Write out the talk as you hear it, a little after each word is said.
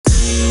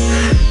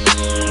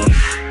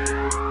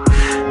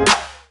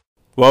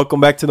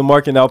Welcome back to the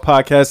Marking Out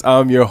Podcast.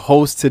 I'm your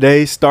host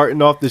today, starting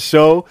off the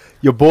show,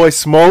 your boy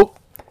Smoke.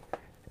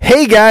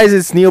 Hey guys,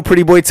 it's Neil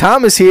Pretty Boy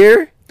Thomas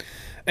here.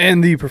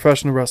 And the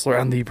professional wrestler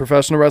on the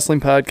Professional Wrestling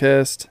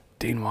Podcast,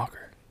 Dean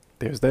Walker.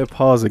 There's that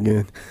pause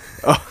again.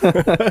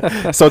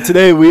 So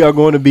today we are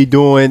going to be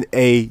doing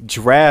a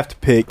draft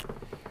pick,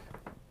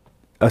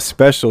 a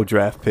special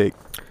draft pick.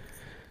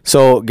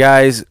 So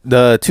guys,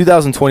 the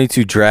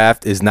 2022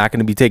 draft is not going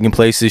to be taking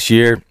place this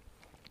year.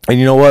 And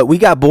you know what? We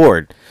got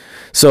bored.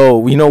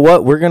 So, you know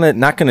what? We're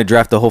not going to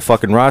draft the whole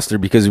fucking roster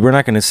because we're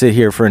not going to sit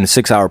here for a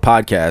 6-hour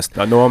podcast.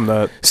 I know I'm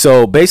not.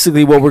 So,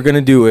 basically what we're going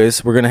to do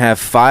is we're going to have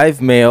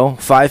 5 male,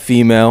 5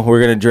 female.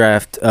 We're going to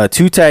draft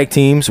 2 tag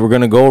teams. We're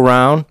going to go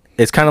around.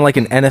 It's kind of like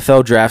an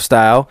NFL draft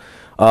style.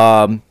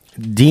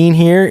 Dean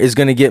here is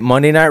going to get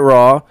Monday Night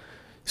Raw.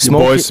 Your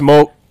boy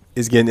Smoke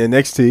is getting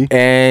NXT.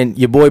 And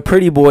your boy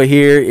Pretty Boy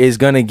here is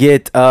going to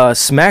get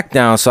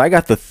SmackDown. So, I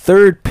got the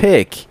 3rd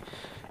pick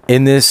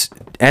in this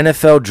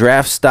NFL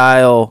draft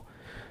style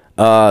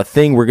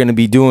thing we're going to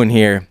be doing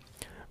here.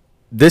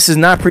 This is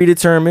not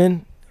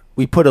predetermined.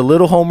 We put a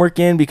little homework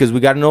in because we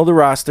got to know the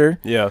roster.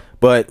 Yeah.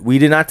 But we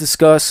did not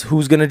discuss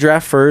who's going to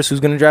draft first, who's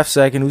going to draft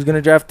second, who's going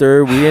to draft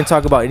third. We didn't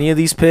talk about any of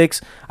these picks.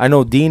 I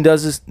know Dean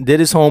did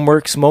his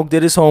homework. Smoke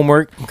did his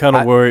homework. I'm kind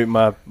of worried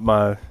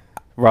my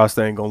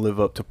roster ain't going to live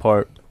up to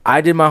par.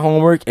 I did my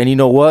homework, and you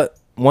know what?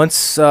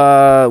 Once we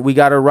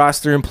got a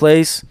roster in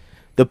place,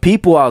 the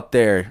people out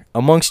there,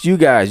 amongst you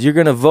guys, you're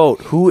going to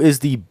vote who is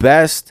the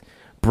best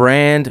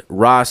brand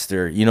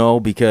roster,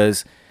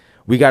 because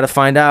we got to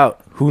find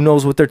out who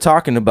knows what they're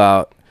talking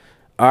about.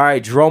 All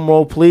right, drum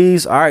roll,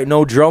 please. All right,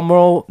 no drum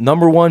roll.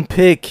 Number 1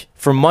 pick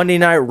for Monday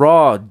Night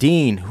Raw.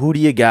 Dean, who do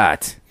you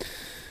got?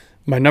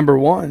 My number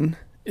 1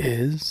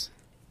 is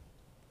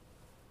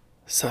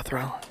Seth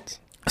Rollins.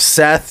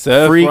 Seth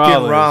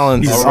freaking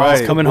Rollins.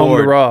 He's coming home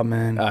to Raw,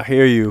 man. I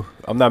hear you.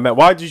 I'm not mad.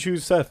 Why'd you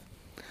choose Seth?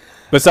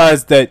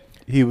 Besides that,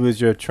 he was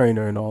your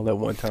trainer and all that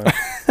one time.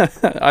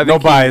 No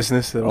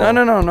biasness at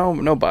all.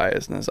 No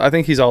biasness. I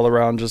think he's all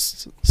around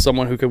just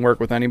someone who can work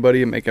with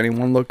anybody and make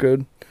anyone look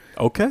good.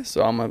 Okay.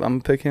 So I'm gonna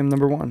pick him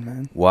number 1,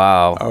 man.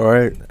 Wow. All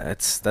right.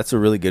 That's a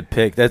really good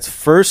pick. That's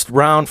first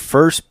round,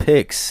 first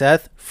pick.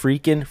 Seth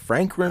freaking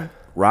Franklin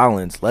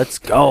Rollins. Let's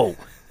go.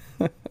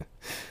 All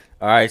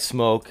right,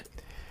 Smoke.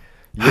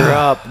 You're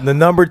up. The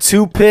number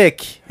 2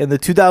 pick in the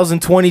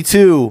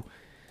 2022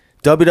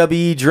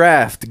 WWE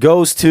Draft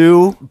goes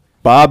to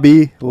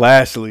Bobby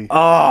Lashley.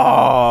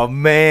 Oh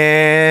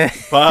man,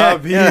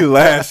 Bobby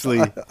Lashley.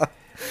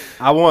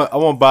 I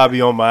want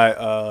Bobby on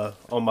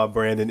my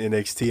brand in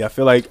NXT. I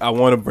feel like I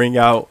want to bring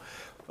out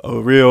a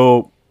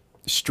real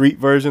street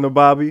version of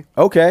Bobby.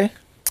 Okay.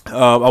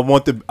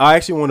 I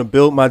actually want to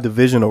build my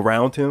division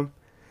around him,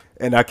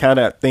 and I kind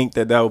of think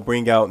that will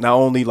bring out not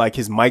only like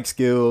his mic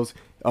skills.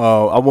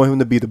 I want him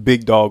to be the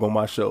big dog on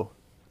my show.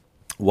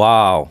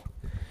 Wow.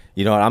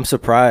 You know what? I'm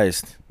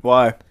surprised.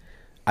 Why?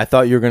 I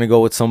thought you were going to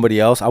go with somebody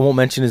else. I won't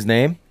mention his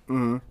name,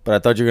 but I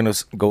thought you were going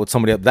to go with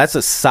somebody else. That's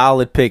a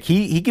solid pick.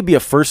 He could be a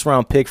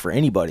first-round pick for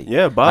anybody.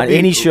 Yeah, Bobby. On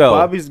any show.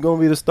 Bobby's going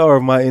to be the star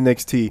of my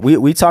NXT.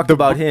 We talked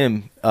about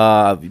him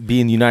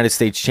being the United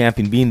States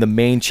champion, being the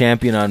main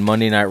champion on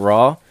Monday Night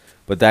Raw,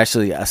 but that's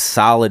actually a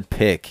solid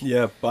pick.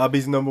 Yeah,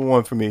 Bobby's number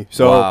 1 for me.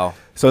 So, wow.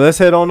 So let's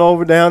head on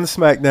over down to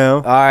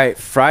SmackDown. All right,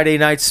 Friday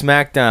Night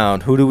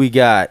SmackDown. Who do we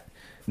got?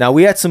 Now,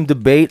 we had some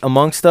debate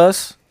amongst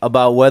us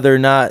about whether or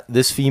not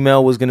this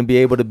female was going to be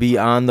able to be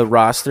on the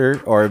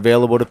roster or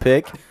available to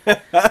pick.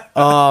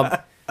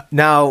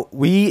 Now,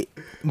 we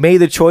made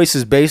the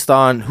choices based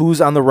on who's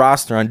on the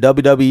roster on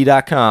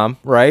WWE.com,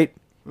 right?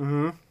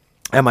 Mm-hmm.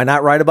 Am I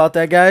not right about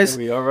that, guys?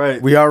 We are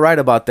right. We are right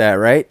about that,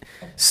 right?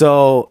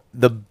 So,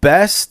 the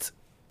best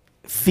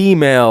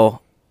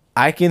female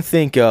I can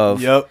think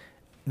of, Yep.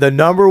 the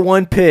number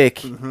 1 pick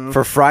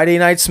for Friday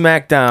Night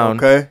SmackDown.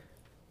 Okay.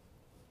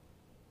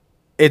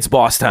 It's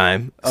boss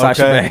time.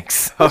 Sasha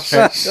Banks.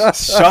 Okay.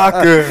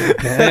 Shocker.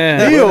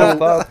 Man,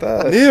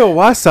 Neil,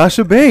 why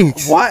Sasha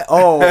Banks? Why?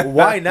 Oh,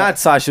 why not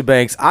Sasha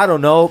Banks? I don't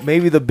know.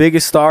 Maybe the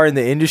biggest star in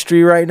the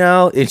industry right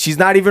now, and she's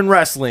not even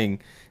wrestling.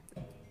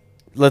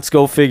 Let's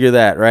go figure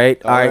that, right?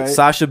 All right.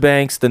 Sasha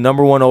Banks, the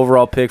number 1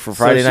 overall pick for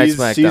Friday Night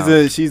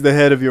SmackDown. She's the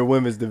head of your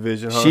women's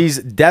division, huh?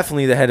 She's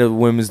definitely the head of the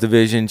women's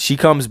division. She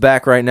comes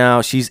back right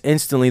now. She's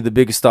instantly the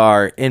biggest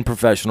star in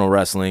professional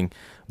wrestling.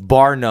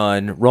 Bar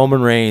none.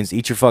 Roman Reigns,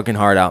 eat your fucking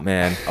heart out,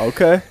 man.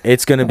 Okay.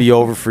 It's going to be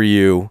over for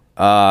you.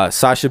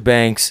 Sasha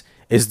Banks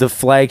is the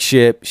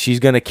flagship. She's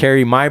going to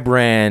carry my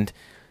brand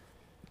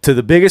to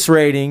the biggest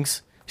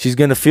ratings. She's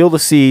going to fill the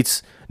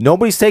seats.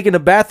 Nobody's taking a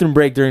bathroom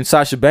break during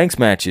Sasha Banks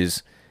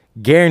matches.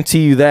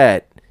 Guarantee you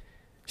that.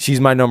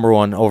 She's my number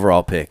 1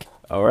 overall pick.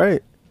 All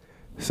right.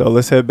 So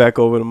let's head back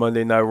over to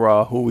Monday Night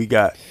Raw. Who we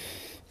got?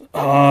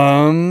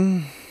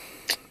 My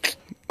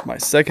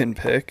second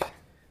pick.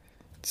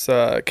 It's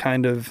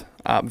kind of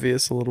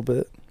obvious a little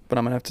bit, but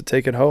I'm going to have to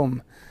take it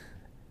home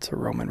to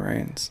Roman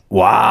Reigns.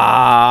 Wow.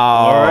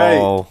 All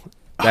right.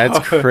 That's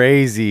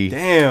crazy.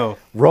 Damn.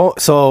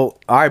 So,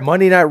 all right,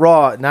 Monday Night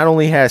Raw not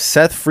only has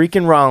Seth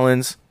freaking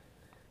Rollins,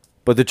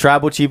 But the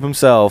tribal chief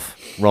himself,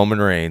 Roman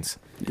Reigns.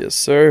 Yes,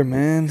 sir,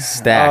 man.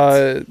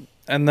 Stacked.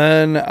 And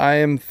then I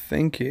am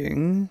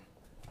thinking,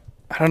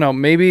 I don't know,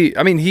 maybe,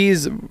 I mean,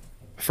 he's,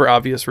 for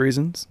obvious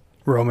reasons,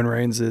 Roman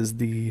Reigns is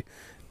the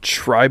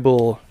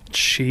tribal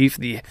chief,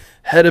 the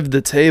head of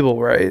the table,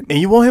 right? And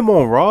you want him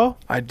on Raw?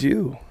 I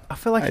do. I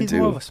feel like I he's do.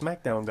 more of a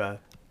SmackDown guy.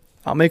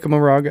 I'll make him a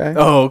Raw guy.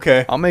 Oh,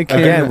 okay. I'll make him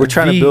Again, we're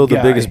trying to build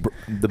guy.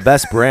 the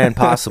best brand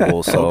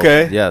possible. So,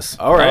 Okay. yes.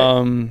 All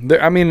right.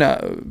 I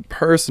mean,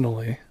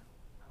 personally,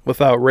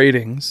 without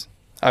ratings,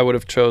 I would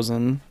have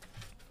chosen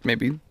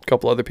maybe a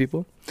couple other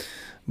people.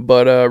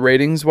 But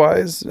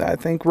ratings-wise, I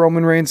think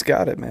Roman Reigns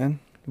got it, man.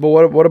 But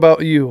what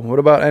about you? What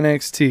about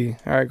NXT?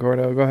 All right,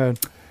 Gordo, go ahead.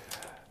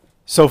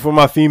 So for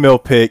my female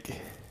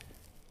pick,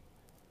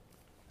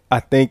 I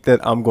think that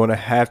I'm going to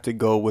have to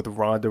go with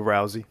Ronda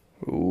Rousey.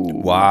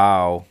 Ooh.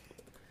 Wow.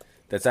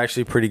 That's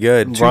actually pretty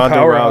good. Two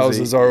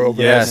powerhouses are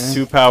over there, Yes, man.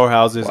 two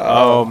powerhouses.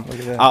 Wow, look at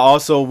that. I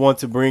also want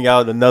to bring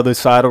out another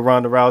side of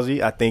Ronda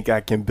Rousey. I think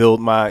I can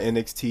build my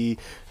NXT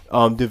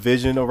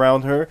division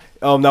around her.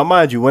 Now,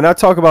 mind you, when I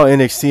talk about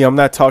NXT, I'm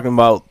not talking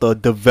about the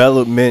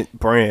development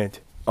brand.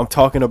 I'm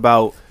talking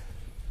about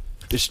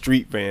the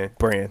street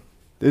brand.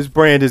 This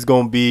brand is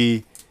going to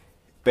be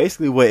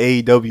basically what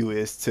AEW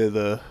is to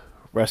the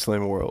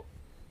wrestling world.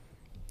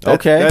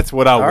 Okay. That's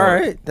what I want. All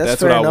right. That's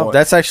fair what I enough. want.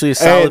 That's actually a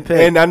solid pick.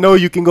 And I know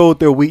you can go with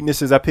their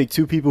weaknesses. I picked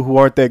two people who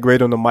aren't that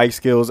great on the mic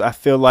skills. I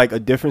feel like a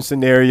different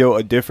scenario,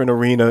 a different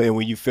arena, and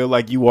when you feel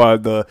like these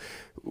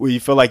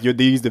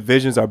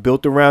divisions are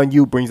built around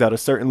you, brings out a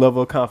certain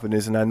level of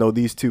confidence. And I know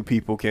these two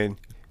people can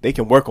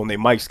work on their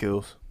mic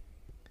skills.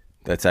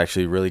 That's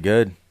actually really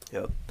good.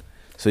 Yep.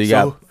 So you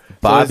got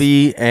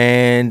Bobby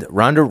and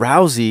Ronda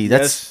Rousey.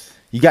 Yes.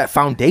 You got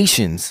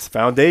foundations.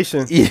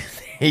 Foundation. Yeah,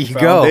 there you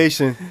go.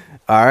 Foundation.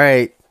 All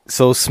right.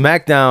 So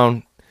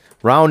SmackDown,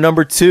 round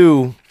number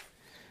 2.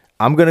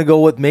 I'm gonna go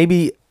with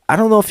maybe. I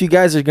don't know if you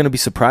guys are gonna be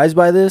surprised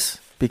by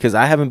this because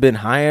I haven't been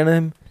high on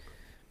him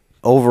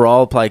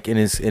overall, like in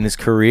his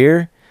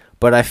career.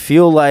 But I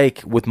feel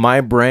like with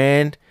my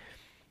brand,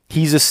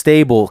 he's a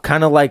stable,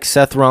 kind of like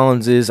Seth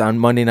Rollins is on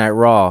Monday Night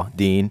Raw.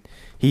 Dean,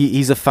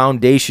 he's a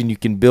foundation you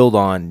can build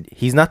on.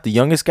 He's not the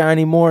youngest guy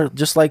anymore,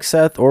 just like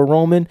Seth or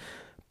Roman,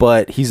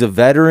 but he's a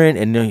veteran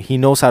and he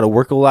knows how to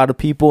work a lot of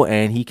people,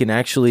 and he can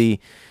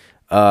actually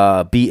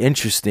be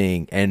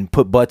interesting and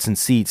put butts in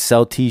seats,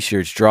 sell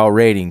T-shirts, draw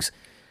ratings.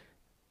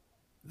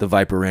 The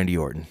Viper Randy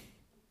Orton.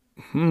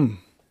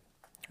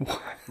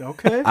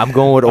 Okay. I'm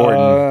going with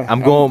Orton.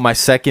 I'm going with my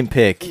second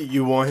pick.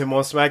 You want him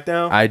on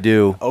SmackDown? I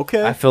do.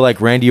 Okay. I feel like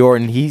Randy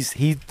Orton, he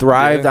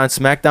thrived on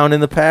SmackDown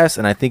in the past,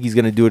 and I think he's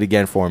going to do it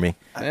again for me.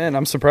 Man,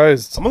 I'm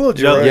surprised. I'm a little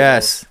jealous.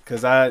 Yes.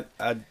 Because I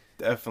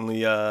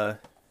definitely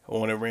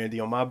wanted Randy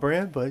on my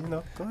brand, but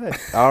go ahead.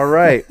 All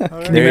right. Can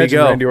There you you imagine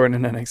go. Randy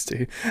Orton in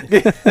NXT?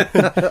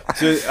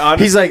 Just,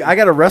 honestly, He's like, I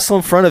got to wrestle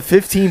in front of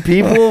 15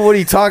 people? What are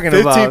you talking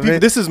 15 about, people. man?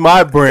 This is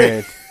my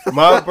brand.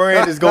 My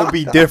brand is going to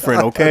be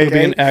different, okay? It'll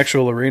be in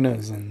actual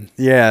arenas and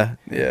Yeah.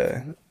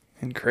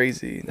 and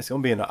crazy. It's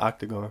going to be in an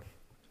octagon.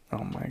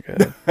 Oh my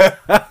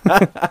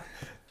god.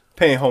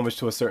 Paying homage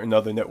to a certain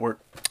other network.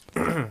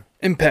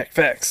 Impact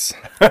Facts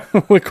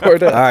with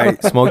Cordell. All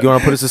right. Smoke, you want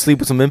to put us to sleep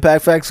with some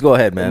impact facts? Go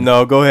ahead, man.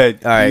 No, go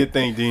ahead. All right. Do your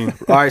thing, Dean.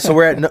 All right. So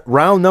we're at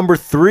round number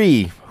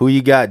 3. Who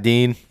you got,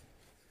 Dean?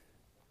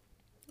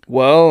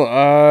 Well,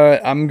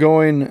 I'm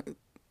going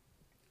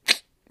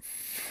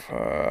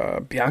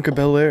Bianca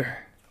Belair.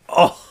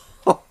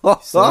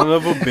 Son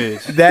of a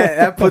bitch.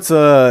 That puts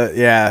a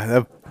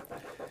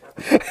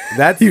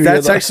that's hear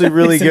that? actually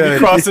really See me good.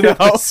 crossing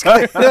out.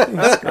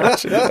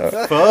 Scratching it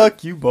out.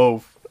 Fuck you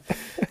both.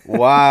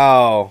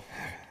 Wow.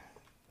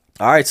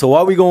 All right, so why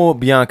are we going with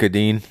Bianca,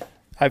 Dean?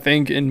 I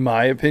think, in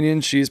my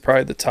opinion, she's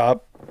probably the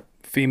top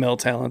female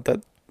talent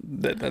that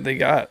they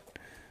got.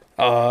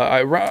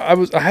 I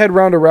had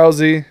Ronda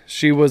Rousey.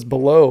 She was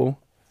below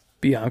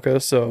Bianca,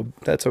 so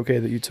that's okay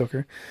that you took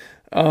her.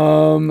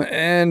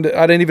 And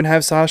I didn't even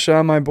have Sasha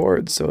on my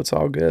board, so it's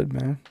all good,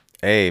 man.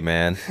 Hey,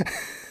 man.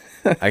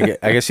 I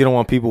guess you don't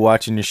want people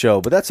watching your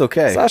show, but that's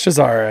okay. Sasha's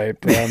all right,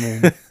 but I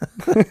mean,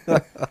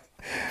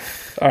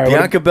 all right.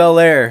 Bianca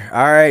Belair.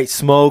 All right,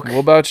 Smoke. What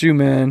about you,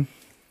 man?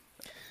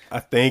 I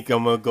think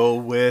I'm going to go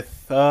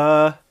with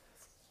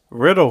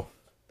Riddle.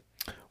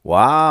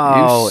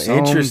 Wow, You son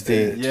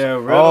interesting. bitch. Yeah,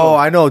 Riddle. Oh,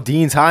 I know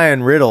Dean's high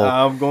on Riddle.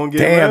 I'm going to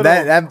get Damn,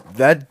 Riddle.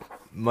 that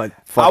might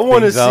fuck I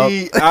want to things up.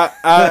 see.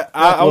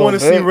 I want to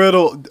see bit.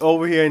 Riddle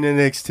over here in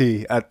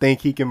NXT. I think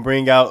he can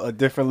bring out a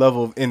different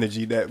level of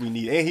energy that we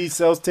need, and he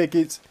sells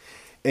tickets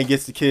and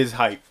gets the kids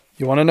hyped.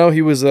 You want to know?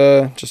 He was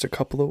just a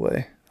couple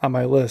away on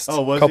my list.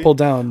 Oh, was couple he?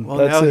 down. Well,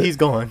 That's now it. he's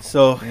gone,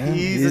 so Yeah,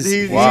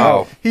 he's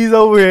wow. he's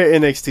over here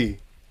in NXT.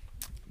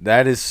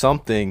 That is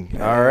something.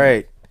 All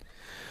right.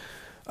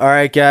 All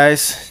right,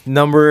 guys.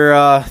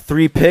 Number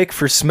 3 pick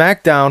for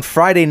SmackDown,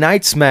 Friday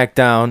Night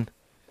SmackDown.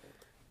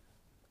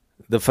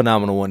 The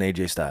phenomenal one,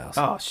 AJ Styles.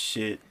 Oh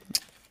shit!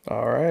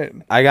 All right.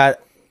 I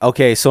got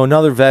Okay, so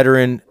another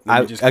veteran.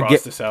 Let me just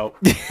cross this out.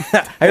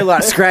 I hear a lot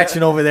of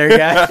scratching over there,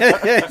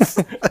 guys.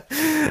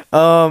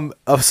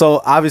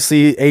 So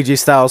obviously AJ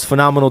Styles,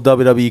 phenomenal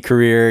WWE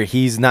career.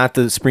 He's not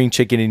the spring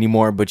chicken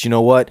anymore, but you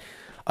know what?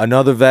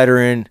 Another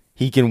veteran.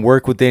 He can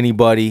work with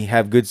anybody,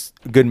 have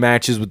good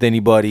matches with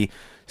anybody,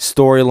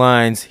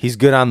 storylines. He's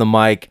good on the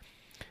mic.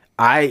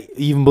 I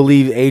even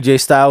believe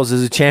AJ Styles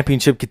is a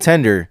championship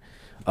contender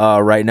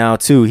right now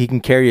too. He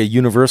can carry a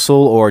Universal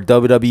or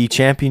WWE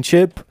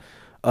championship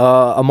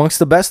amongst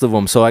the best of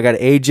them. So I got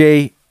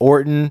AJ,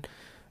 Orton,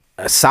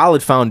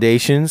 solid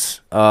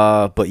foundations.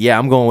 But yeah,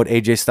 I'm going with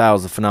AJ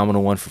Styles, the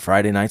phenomenal one for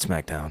Friday Night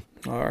SmackDown.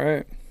 All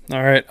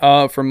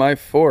right. For my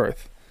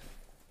fourth,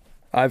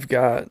 I've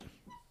got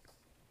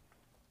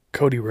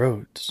Cody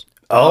Rhodes.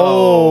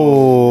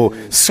 Oh,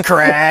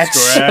 scratch.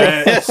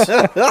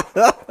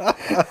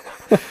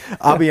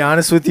 I'll be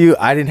honest with you.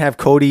 I didn't have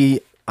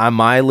Cody on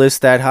my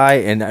list that high,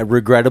 and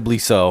regrettably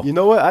so. You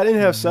know what? I didn't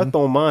have Seth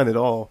on mine at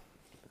all.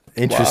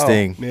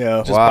 Interesting. Wow.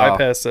 Yeah. Just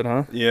bypassed it,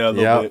 huh? Yeah, a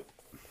little bit.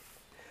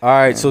 All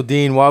right, so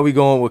Dean, why are we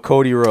going with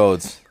Cody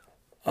Rhodes?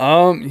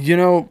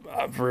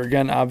 For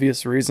again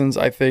obvious reasons,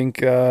 I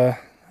think I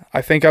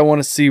want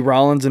to see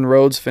Rollins and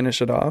Rhodes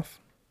finish it off.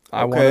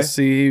 I want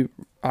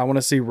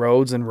to see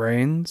Rhodes and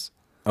Reigns.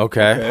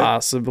 Okay.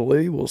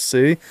 Possibly, we'll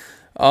see.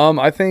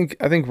 I think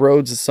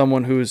Rhodes is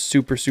someone who is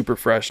super, super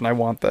fresh, and I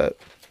want that.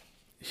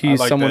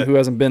 He's someone who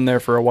hasn't been there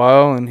for a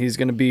while, and he's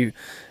going to be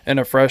in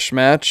a fresh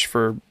match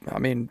for,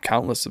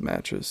 countless of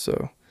matches.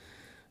 So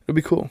it'll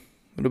be cool.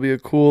 It'll be a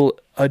cool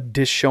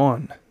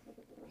addition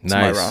to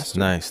my roster.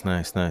 Nice.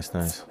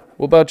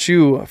 What about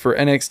you for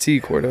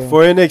NXT, Cordell?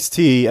 For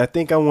NXT, I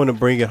think I want to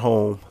bring it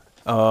home.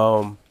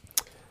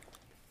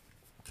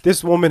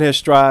 This woman has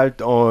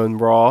strived on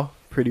Raw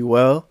pretty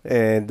well,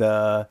 and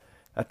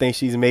I think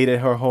she's made it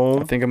her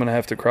home. I think I'm going to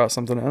have to cross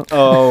something out.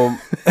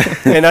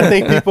 And I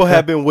think people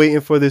have been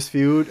waiting for this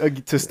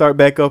feud to start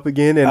back up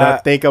again, and I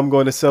think I'm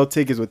going to sell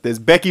tickets with this.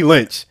 Becky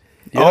Lynch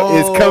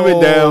is coming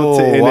down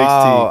to NXT.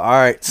 Wow. All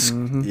right.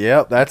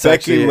 Yep, that's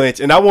Becky Lynch.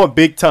 And I want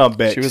Big Tom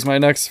Bex. She was my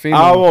next female.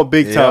 I want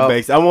Big Tom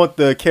Bex. I want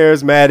the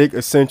charismatic,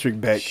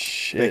 eccentric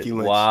Becky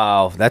Lynch.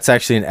 Wow, that's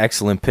actually an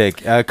excellent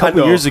pick. A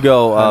couple years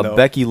ago,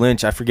 Becky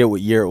Lynch, I forget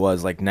what year it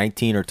was, like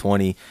 19 or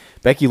 20.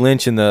 Becky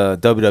Lynch in the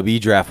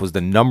WWE draft was the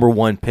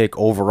 #1 pick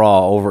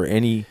overall over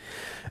any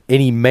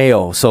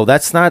male. So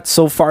that's not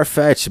so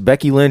far-fetched.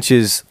 Becky Lynch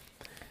is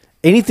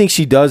anything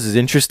she does is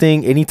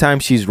interesting. Anytime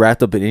she's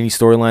wrapped up in any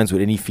storylines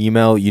with any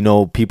female,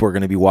 people are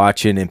going to be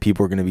watching and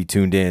people are going to be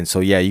tuned in. So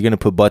yeah, you're going to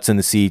put butts in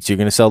the seats. You're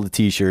going to sell the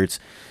T-shirts.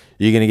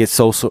 You're going to get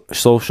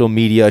social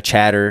media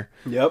chatter.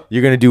 Yep.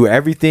 You're going to do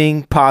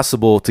everything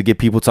possible to get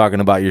people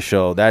talking about your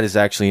show. That is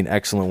actually an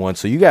excellent one.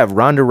 So you got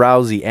Ronda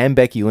Rousey and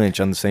Becky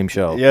Lynch on the same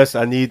show. Yes,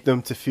 I need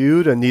them to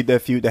feud. I need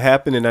that feud to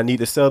happen, and I need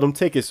to sell them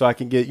tickets so I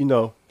can get,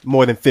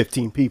 more than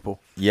 15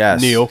 people.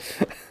 Yes. Neil.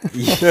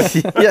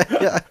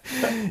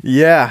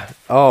 Yeah.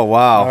 Oh,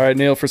 wow. All right,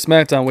 Neil, for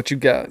SmackDown, what you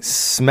got?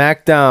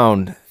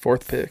 SmackDown.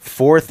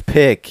 Fourth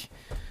pick.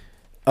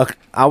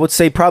 I would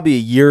say probably a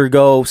year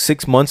ago,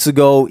 6 months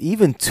ago,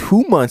 even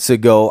 2 months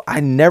ago, I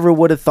never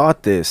would have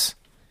thought this.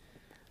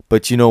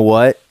 But you know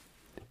what?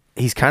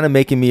 He's kind of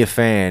making me a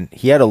fan.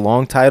 He had a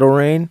long title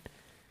reign.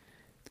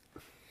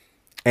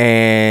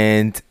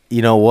 And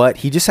you know what?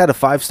 He just had a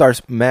 5-star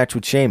match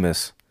with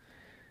Sheamus.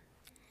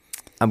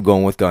 I'm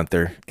going with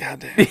Gunther. God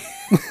damn.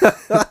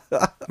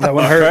 That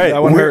one hurt.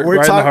 That one hurt.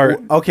 Right in the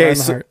heart. Okay, right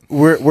so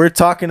we're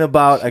talking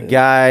about a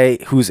guy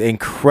who's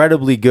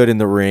incredibly good in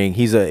the ring.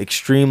 He's an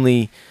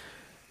extremely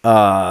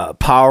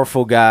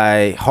powerful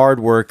guy, hard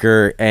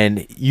worker,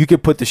 and you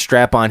could put the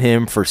strap on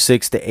him for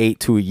 6 to 8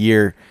 to a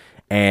year,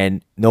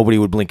 and nobody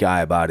would blink an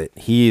eye about it.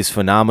 He is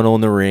phenomenal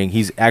in the ring.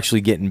 He's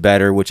actually getting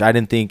better, which I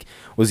didn't think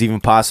was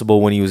even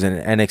possible when he was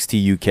in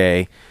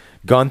NXT UK.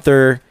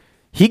 Gunther,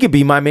 he could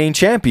be my main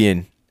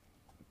champion.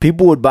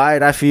 People would buy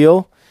it, I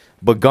feel.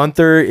 But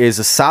Gunther is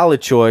a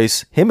solid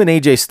choice. Him and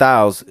AJ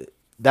Styles,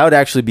 that would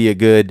actually be a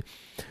good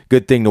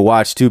thing to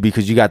watch, too,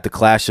 because you got the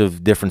clash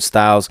of different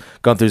styles.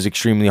 Gunther's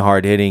extremely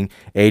hard-hitting.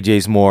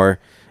 AJ's more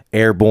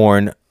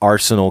airborne,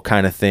 arsenal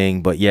kind of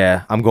thing. But,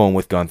 yeah, I'm going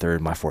with Gunther,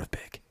 my fourth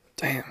pick.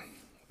 Damn.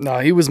 No,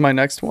 he was my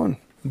next one.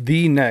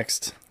 The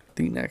next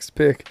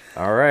pick.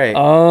 All right.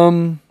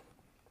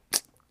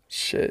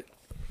 Shit.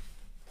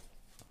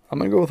 I'm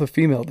going to go with a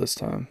female this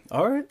time.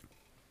 All right.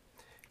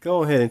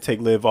 Go ahead and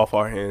take Liv off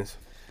our hands.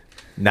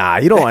 Nah,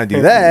 you don't want to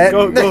do that.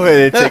 Go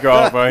ahead and take her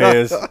off our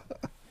hands.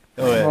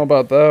 Go ahead. How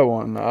about that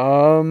one?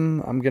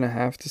 I'm going to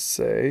have to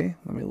say,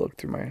 let me look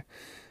through my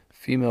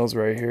females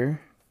right here.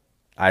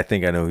 I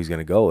think I know who he's going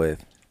to go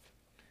with.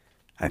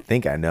 I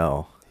think I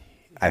know.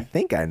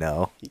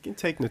 He can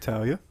take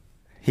Natalya.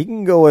 He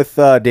can go with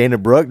Dana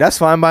Brooke. That's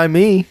fine by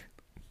me.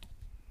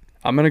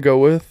 I'm going to go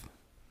with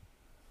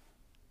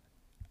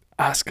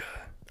Asuka.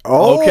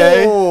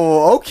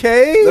 Oh,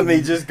 okay. Let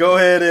me just go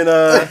ahead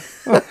and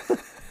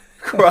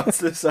cross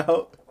this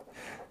out.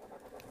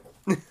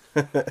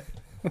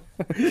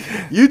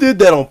 You did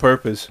that on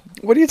purpose.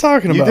 What are you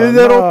talking You about? did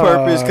that on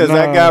purpose because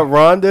I Nah. got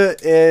Ronda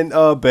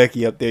and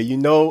Becky up there. You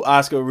know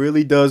Oscar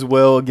really does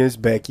well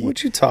against Becky.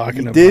 What you talking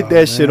You about? did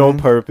that shit on man?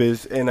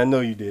 purpose, and I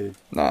know you did.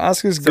 No,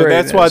 Oscar's So great.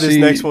 that's why this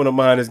She- next one of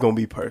mine is going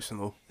to be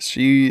personal.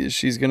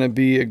 She's gonna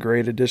be a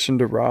great addition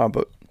to Raw.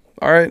 But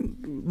all right,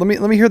 let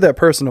me hear that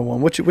personal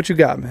one. What you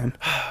got, man?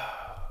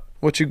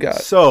 What you got?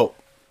 So,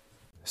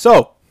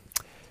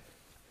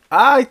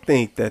 I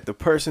think that the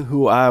person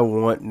who I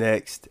want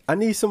next, I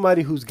need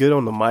somebody who's good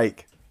on the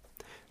mic.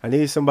 I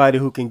need somebody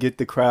who can get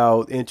the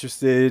crowd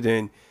interested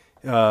and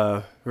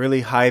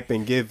really hype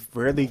and give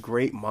really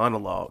great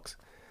monologues.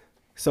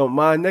 So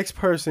my next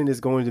person is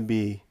going to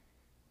be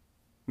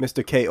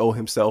Mr. KO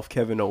himself,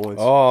 Kevin Owens.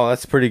 Oh,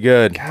 that's pretty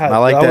good. God, I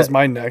like that. was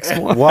my next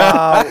one.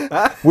 Wow.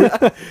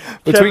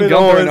 Between Kevin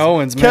Gunther and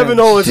Owens, man. Kevin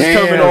Owens is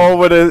Damn. coming on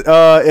with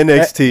a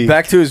NXT.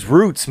 Back to his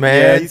roots,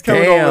 man. yeah, he's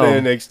coming Damn. on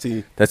with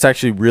NXT. That's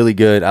actually really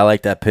good. I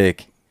like that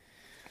pick.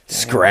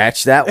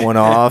 Scratch that one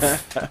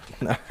off.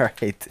 All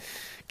right.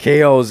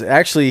 KO's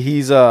actually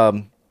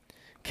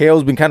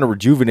KO's been kind of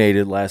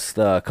rejuvenated last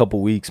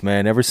couple weeks,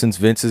 man. Ever since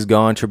Vince is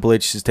gone, Triple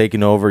H has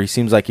taken over. He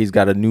seems like he's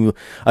got a new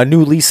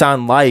lease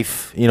on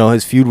life. You know,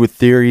 his feud with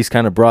Theory's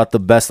kind of brought the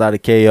best out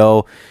of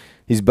KO.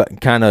 He's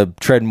kind of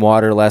treading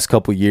water the last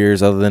couple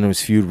years, other than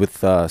his feud with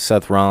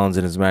Seth Rollins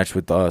and his match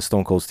with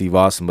Stone Cold Steve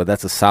Austin. But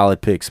that's a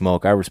solid pick,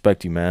 Smoke. I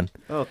respect you, man.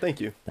 Oh,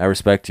 thank you. I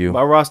respect you.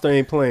 My roster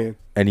ain't playing.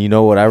 And you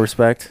know what I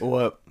respect?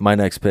 What? My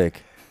next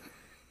pick.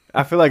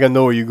 I feel like I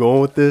know where you're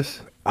going with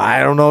this.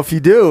 I don't know if you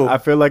do. I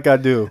feel like I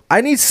do.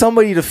 I need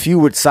somebody to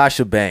feud with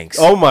Sasha Banks.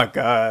 Oh my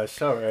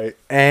gosh! All right.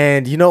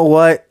 And you know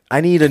what? I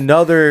need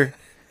another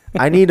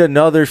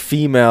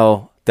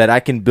female that I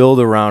can build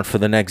around for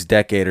the next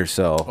decade or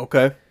so.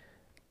 Okay.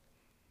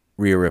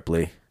 Rhea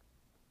Ripley.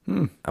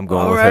 I'm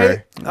going All with right.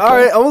 her. All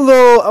right. I'm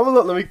a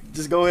little. Let me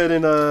just go ahead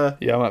and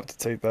Yeah, I'm gonna have to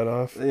take that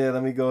off. Yeah,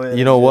 let me go ahead.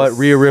 You know and what? just-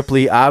 Rhea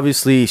Ripley,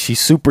 obviously,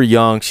 she's super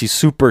young. She's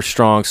super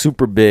strong,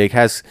 super big,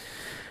 has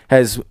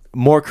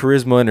more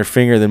charisma in her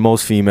finger than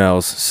most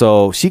females.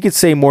 So she could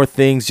say more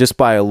things just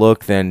by a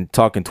look than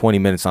talking 20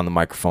 minutes on the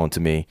microphone to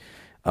me.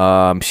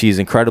 She's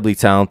incredibly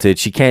talented.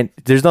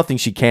 There's nothing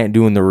she can't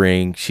do in the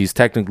ring. She's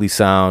technically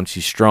sound.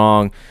 She's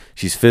strong.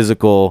 She's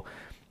physical.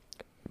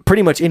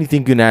 Pretty much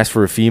anything you can ask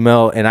for a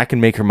female, and I can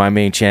make her my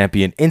main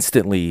champion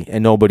instantly,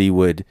 and nobody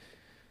would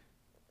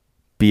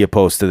be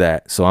opposed to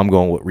that. So I'm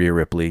going with Rhea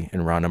Ripley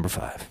in round number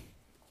 5.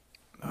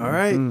 All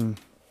right.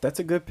 That's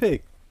a good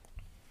pick.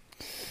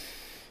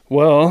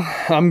 Well,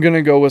 I'm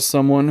gonna go with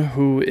someone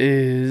who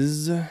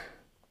is,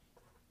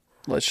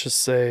 let's just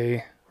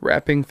say,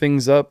 wrapping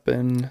things up,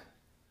 and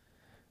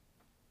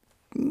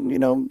in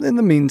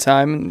the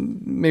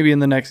meantime, maybe in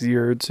the next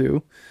year or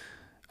two,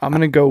 I'm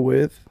gonna go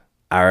with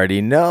I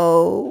already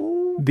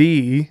know.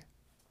 the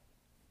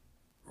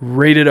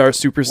rated R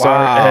superstar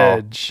Wow.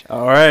 Edge,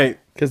 All right.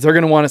 because they're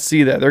gonna want to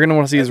see that. They're gonna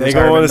want to see his They're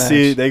gonna retirement want to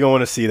see. match. They're gonna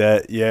want to see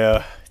that.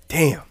 Yeah.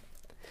 Damn.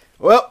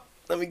 Well,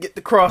 let me get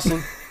the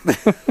crossing.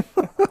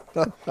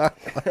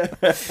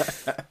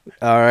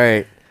 All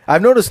right.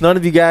 I've noticed none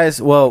of you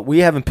guys. Well, we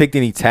haven't picked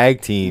any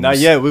tag teams. Not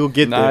yet. We will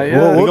get Not there. yet.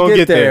 We'll, We're we'll gonna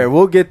get there.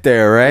 We'll get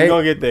there, We're right?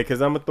 gonna get there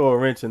because I'm gonna throw a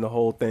wrench in the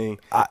whole thing.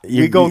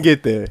 You- We gonna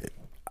get there.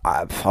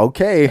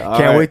 Okay. All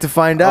Can't right. wait to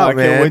find Oh, out, I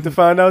man. can't wait to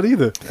find out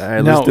either. All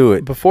right, Now, let's do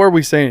it. Before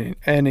we say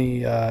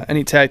any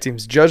tag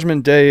teams,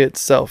 Judgment Day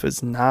itself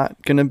is not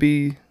gonna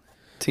be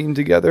teamed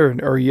together,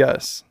 or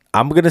yes,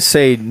 I'm going to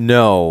say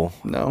no.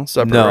 no,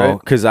 separate. No, right?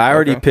 because I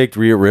already Okay. picked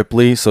Rhea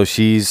Ripley, so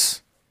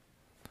she's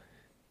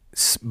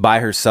by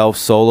herself,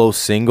 solo,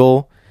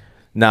 single.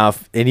 Now,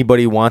 if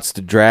anybody wants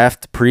to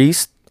draft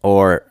Priest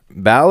or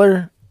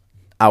Balor,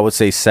 I would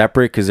say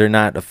separate because they're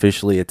not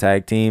officially a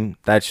tag team.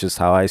 That's just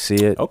how I see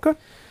it. Okay.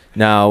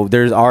 Now,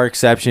 there are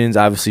exceptions.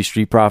 Obviously,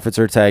 Street Profits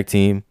are a tag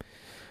team.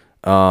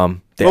 Well,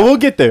 we'll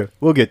get there.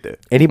 We'll get there.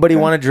 Anybody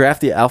want to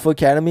draft the Alpha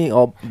Academy?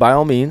 By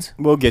all means,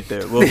 We'll get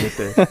there. We'll get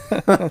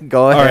there.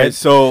 go All ahead. right.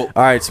 So, All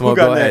right, who Smoke,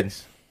 got go ahead.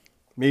 next?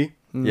 Me.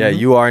 Yeah,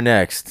 you are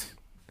next.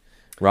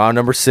 Round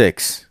number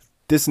 6.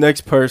 This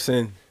next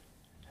person,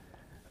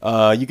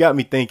 you got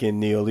me thinking,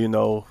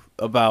 Neil.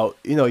 About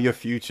your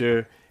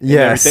future. And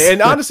Yes. everything.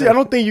 And honestly, I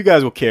don't think you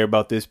guys will care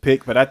about this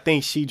pick, but I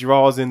think she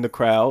draws in the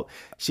crowd.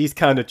 She's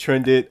kind of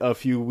trended a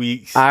few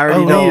weeks. I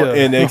already know.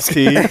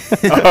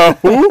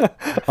 NXT. Who?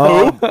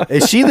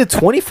 Is she the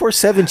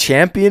 24/7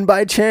 champion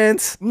by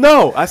chance?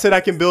 No, I said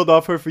I can build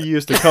off her for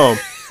years to come.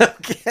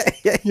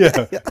 Okay.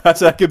 Yeah, I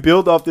said I can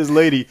build off this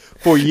lady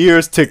for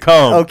years to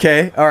come.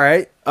 Okay. All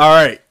right. All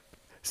right.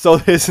 So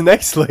this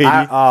next lady,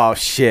 Oh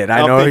shit! I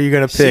I'll know who pick- you're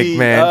gonna pick, she,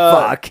 man.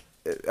 Fuck.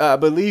 I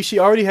believe she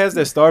already has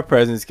that star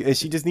presence, and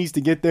she just needs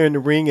to get there in the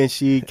ring, and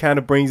she kind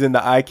of brings in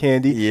the eye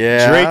candy.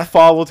 Yeah. Drake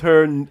followed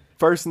her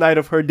first night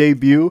of her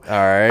debut. All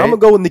right. I'm gonna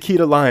go with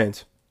Nikita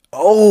Lyons.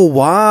 Oh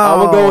wow. I'm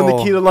gonna go with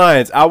Nikita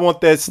Lyons. I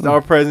want that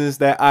star presence,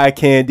 that eye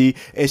candy,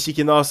 and she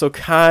can also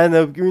kind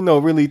of,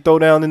 really throw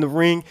down in the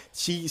ring.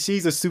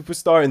 She's a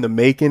superstar in the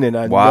making, and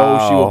I know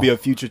she Wow. will be a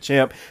future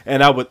champ.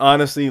 And I would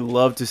honestly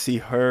love to see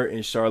her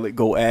and Charlotte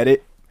go at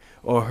it.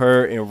 or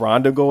her and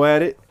Ronda go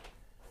at it.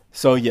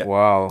 So yeah,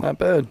 Wow. Not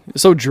bad.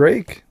 So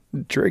Drake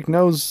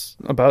knows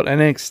about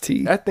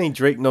NXT. I think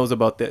Drake knows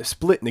about that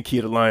split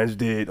Nikita Lyons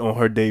did on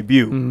her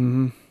debut.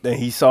 Mm-hmm. Then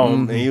he saw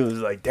him and he was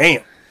like,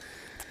 "Damn."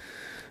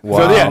 Wow.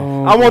 So yeah,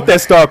 I want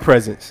that star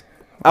presence.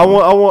 I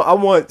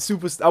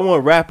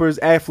want rappers,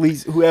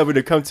 athletes, whoever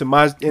to come to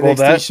my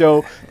NXT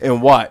show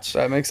and watch.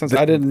 That makes sense.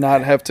 I did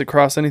not have to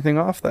cross anything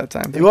off that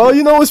time. Well,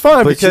 you know it's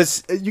fine But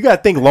because you got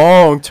to think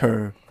long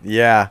term.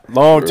 Yeah.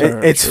 Long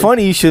term. It's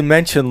funny you should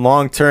mention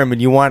long term,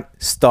 and you want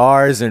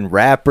stars and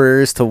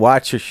rappers to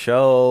watch your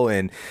show,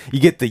 and you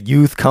get the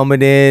youth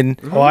coming in.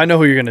 Oh, I know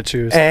who you're gonna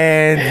choose.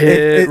 And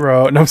Hit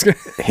row. No, I'm just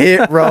kidding.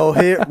 hit row,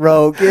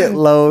 get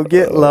low,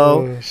 get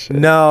low. Oh, shit.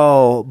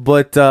 No,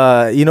 but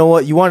you know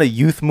what? You want a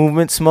youth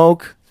movement,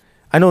 Smoke?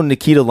 I know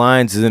Nikita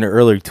Lyons is in her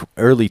early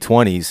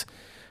 20s,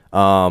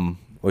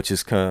 which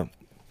is kind of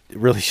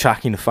really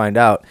shocking to find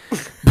out.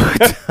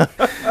 But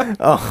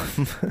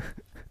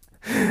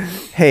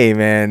hey,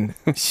 man,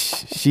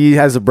 she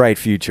has a bright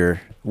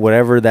future.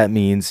 Whatever that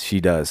means, she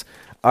does.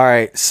 All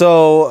right,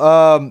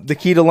 so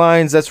Nikita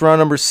Lyons, that's round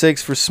number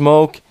 6 for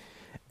Smoke.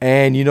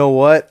 And you know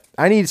what?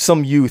 I need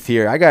some youth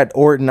here. I got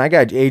Orton, I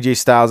got AJ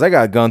Styles, I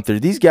got Gunther.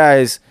 These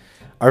guys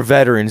are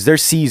veterans. They're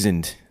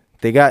seasoned.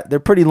 They're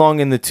pretty long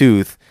in the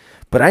tooth.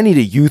 But I need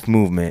a youth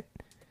movement.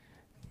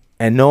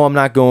 And no, I'm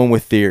not going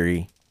with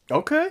Theory.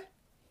 Okay.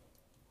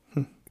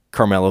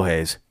 Carmelo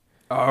Hayes.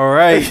 All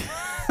right.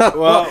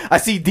 Well, I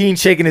see Dean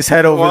shaking his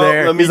head over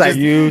there. Let me He's like,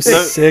 You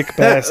sick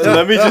bastard.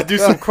 let me just do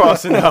some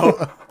crossing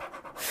out.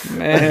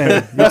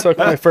 Man, you took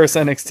my first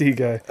NXT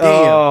guy.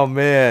 oh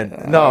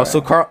man, no.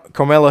 So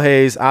Carmelo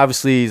Hayes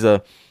obviously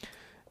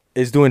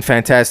is doing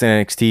fantastic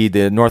in NXT,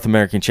 the North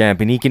American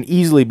champion. He can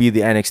easily be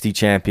the NXT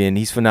champion.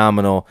 He's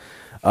phenomenal.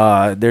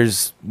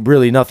 There's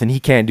really nothing he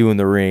can't do in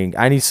the ring.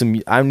 I need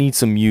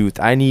some youth.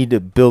 I need to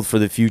build for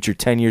the future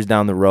 10 years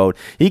down the road.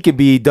 He could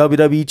be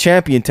WWE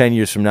champion 10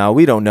 years from now.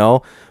 We don't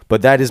know,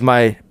 but that is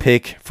my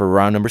pick for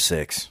round number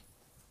 6.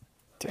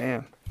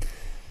 Damn.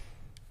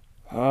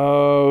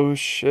 Oh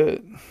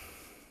shit.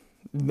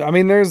 I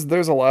mean,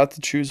 there's a lot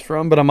to choose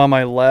from, but I'm on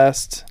my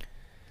last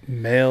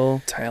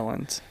male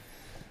talent.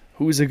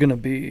 Who's it gonna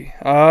be?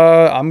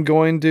 I'm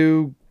going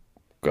to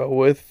go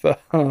with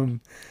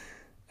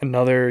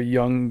another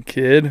young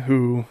kid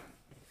who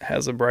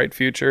has a bright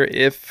future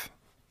if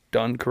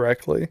done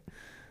correctly.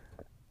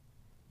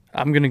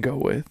 I'm gonna go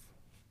with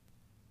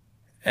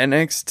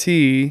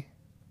NXT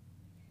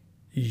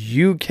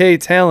UK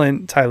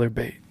talent Tyler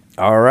Bate.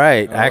 All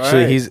right. All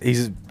Actually, right.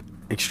 he's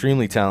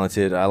extremely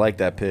talented. I like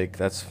that pick.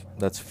 That's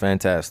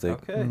fantastic.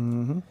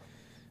 Okay.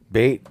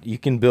 Bate, you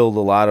can build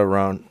a lot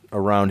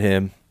around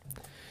him.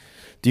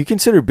 Do you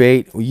consider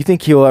Bate? You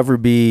think he'll ever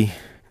be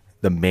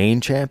the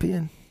main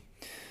champion,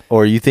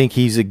 or you think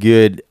he's a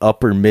good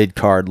upper mid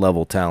card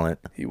level talent?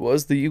 He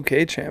was the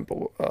UK champ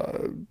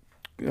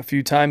a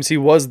few times. He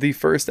was the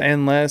first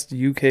and last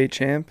UK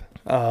champ.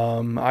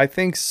 I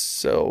think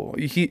so.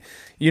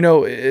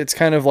 It's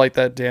kind of like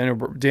that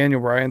Daniel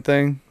Bryan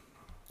thing,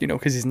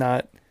 because he's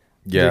not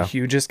the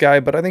hugest guy,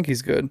 but I think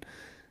he's good.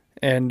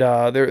 And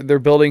they're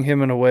building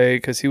him in a way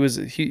because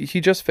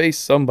he just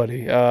faced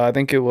somebody. I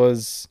think it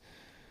was.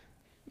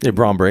 Yeah,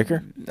 Braun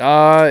Breaker.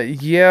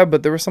 Yeah,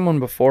 but there was someone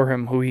before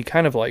him who he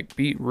kind of like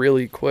beat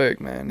really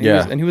quick, man.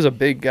 He was a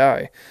big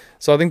guy,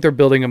 so I think they're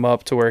building him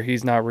up to where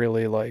he's not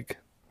really like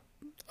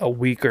a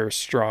weaker,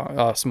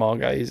 small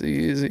guy.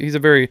 He's a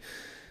very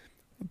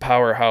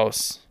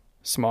powerhouse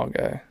small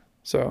guy.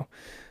 So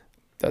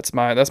that's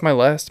my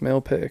last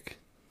male pick.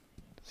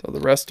 So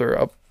the rest are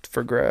up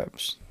for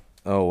grabs.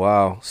 Oh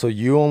wow! So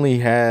you only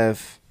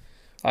have.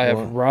 I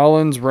have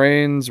Rollins,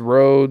 Reigns,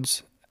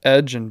 Rhodes,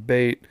 Edge, and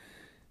Bate.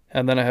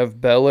 And then I have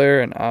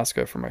Belair and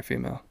Asuka for my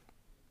female.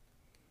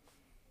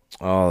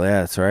 Oh,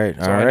 yeah, that's right.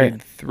 So I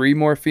need 3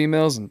 more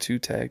females and 2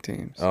 tag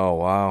teams. Oh,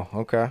 wow.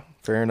 Okay.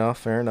 Fair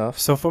enough.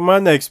 So for my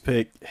next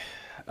pick,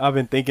 I've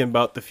been thinking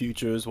about the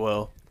future as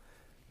well.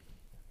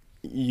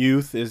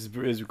 Youth is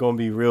going to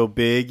be real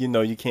big.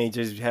 You can't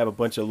just have a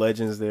bunch of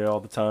legends there all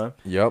the time.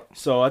 Yep.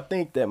 So I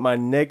think that my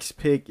next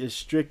pick is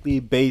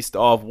strictly based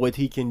off what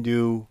he can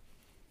do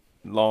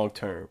long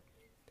term.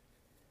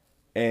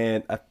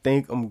 And I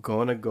think I'm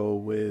going to go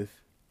with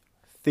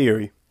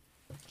Theory.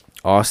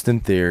 Austin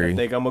Theory. I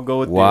think I'm going to go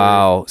with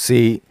Wow.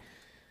 See,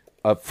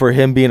 for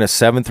him being a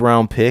 7th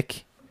round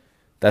pick,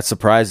 that's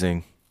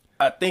surprising.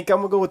 I think I'm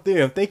going to go with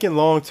Theory. I'm thinking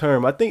long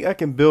term. I think I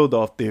can build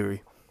off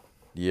Theory.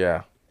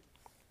 Yeah.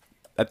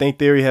 I think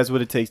Theory has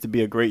what it takes to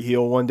be a great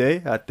heel one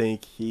day. I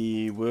think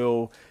he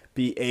will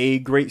be a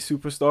great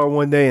superstar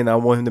one day, and I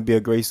want him to be a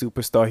great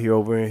superstar here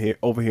over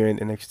here in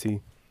NXT.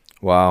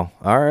 Wow.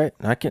 All right.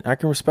 I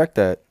can respect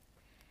that.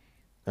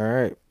 All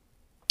right.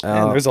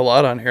 Man, there's a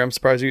lot on here. I'm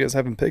surprised you guys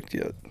haven't picked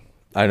yet.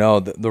 I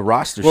know the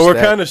roster. Well, we're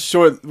kind of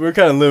short. We're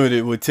kind of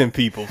limited with 10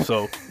 people,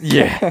 so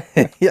yeah,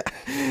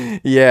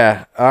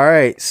 yeah. All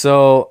right.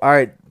 So,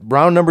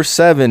 round number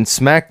 7,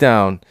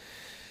 SmackDown.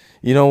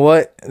 You know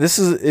what?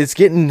 It's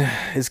getting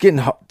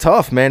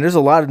tough, man. There's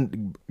a lot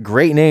of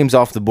great names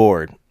off the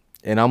board.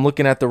 And I'm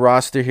looking at the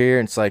roster here,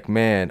 and it's like,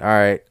 man, all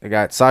right, I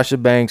got Sasha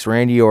Banks,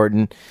 Randy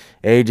Orton,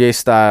 AJ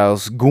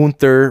Styles,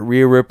 Gunther,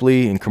 Rhea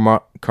Ripley, and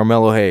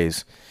Carmelo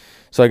Hayes.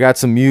 So I got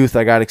some youth,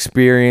 I got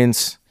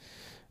experience.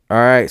 All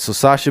right, so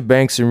Sasha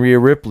Banks and Rhea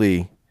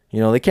Ripley,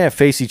 they can't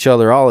face each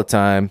other all the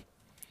time.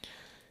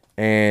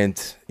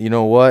 And you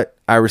know what?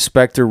 I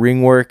respect her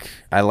ring work.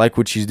 I like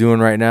what she's doing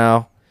right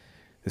now.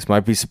 This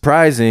might be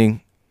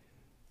surprising.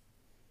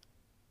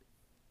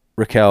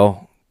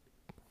 Raquel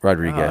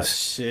Rodriguez.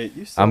 Shit.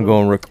 I'm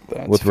going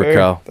with fair.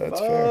 Raquel. That's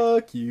fair.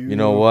 Fuck you. You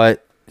know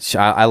what?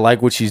 I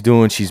like what she's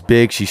doing. She's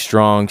big. She's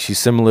strong. She's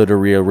similar to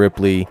Rhea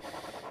Ripley.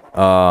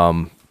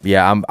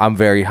 Yeah, I'm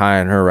very high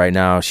on her right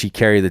now. She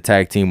carried the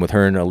tag team with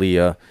her and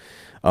Aaliyah.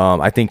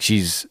 I think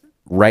she's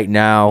right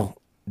now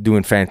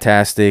doing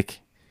fantastic.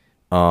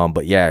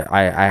 But yeah,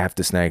 I have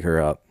to snag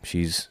her up.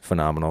 She's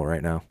phenomenal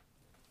right now.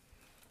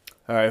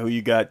 All right, who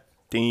you got,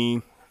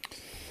 Dean?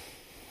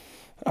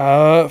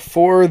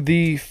 For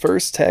the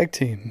first tag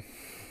team,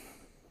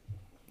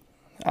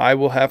 I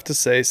will have to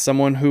say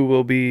someone who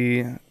will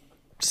be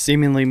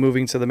seemingly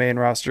moving to the main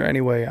roster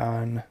anyway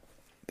on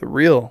the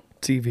real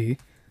TV.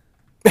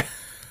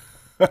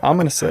 I'm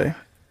going to say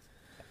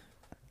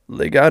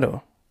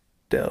Legado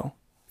del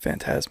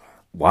Fantasma.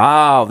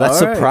 Wow,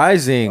 that's All right.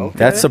 surprising. Okay.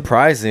 That's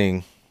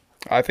surprising.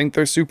 I think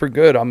they're super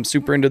good. I'm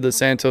super into the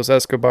Santos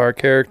Escobar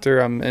character.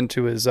 I'm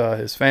into his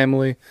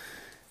family.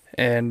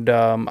 And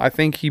I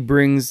think he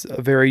brings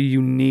a very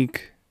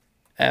unique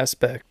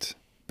aspect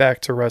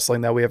back to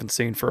wrestling that we haven't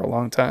seen for a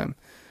long time.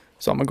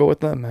 So I'm going to go with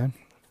them, man.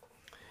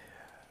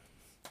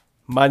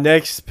 My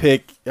next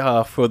pick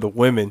for the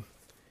women,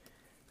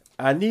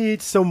 I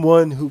need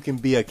someone who can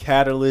be a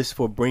catalyst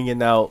for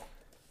bringing out,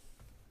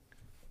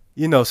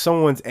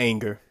 someone's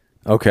anger.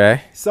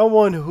 Okay.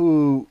 Someone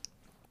who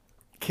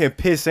can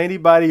piss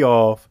anybody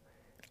off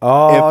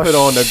Oh, and put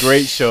on a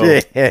great show.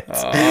 shit.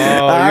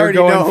 I already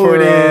know who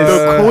it is.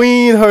 The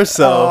queen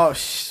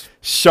herself,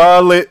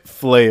 Charlotte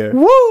Flair.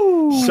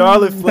 Woo!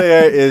 Charlotte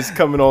Flair is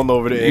coming on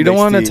over to NXT. You don't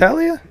want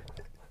Natalia?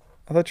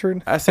 I thought you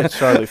were... I said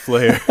Charlotte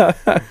Flair.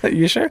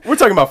 You sure? We're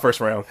talking about first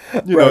round.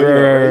 Right. What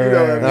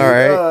I mean? All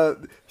right.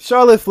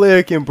 Charlotte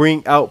Flair can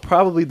bring out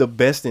probably the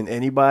best in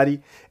anybody,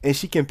 and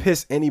she can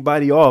piss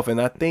anybody off. And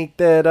I think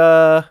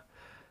that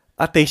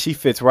she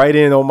fits right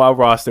in on my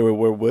roster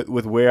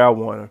with where I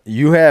want her.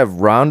 You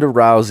have Ronda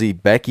Rousey,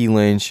 Becky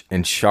Lynch,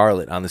 and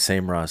Charlotte on the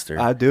same roster.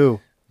 I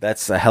do.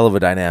 That's a hell of a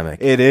dynamic.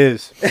 It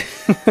is.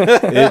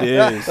 It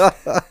is.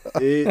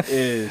 It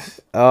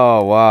is.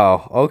 Oh,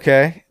 wow.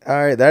 Okay. All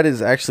right. That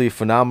is actually a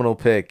phenomenal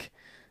pick.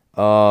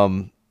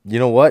 You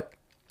know what?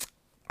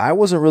 I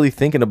wasn't really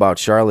thinking about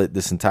Charlotte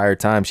this entire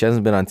time. She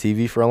hasn't been on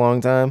TV for a long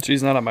time.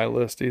 She's not on my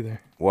list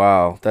either.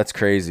 Wow. That's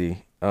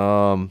crazy.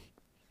 There's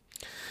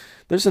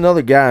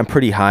another guy I'm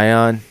pretty high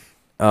on.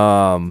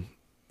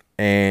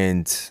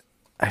 And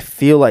I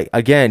feel like,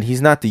 again,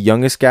 he's not the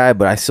youngest guy,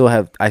 but I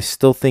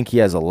still think he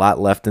has a lot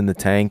left in the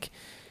tank.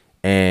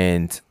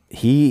 And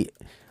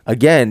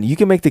again, you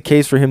can make the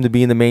case for him to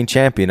be in the main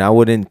champion. I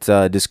wouldn't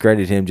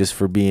discredit him just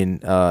for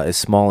being as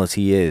small as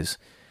he is.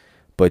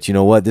 But you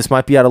know what? This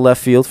might be out of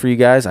left field for you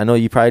guys. I know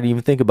you probably didn't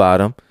even think about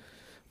him.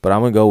 But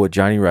I'm going to go with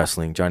Johnny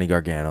Wrestling, Johnny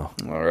Gargano.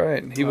 All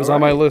right. He was on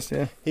my list,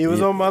 yeah. He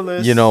was on my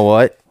list. You know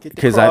what?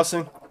 Because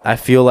I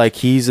feel like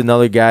he's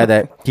another guy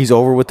that he's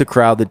over with the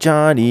crowd. The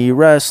Johnny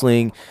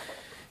Wrestling.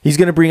 He's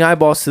going to bring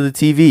eyeballs to the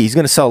TV. He's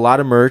going to sell a lot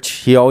of merch.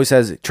 He always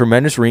has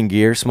tremendous ring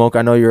gear. Smoke,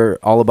 I know you're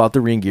all about the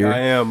ring gear. I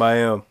am.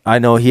 I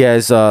know he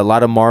has a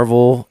lot of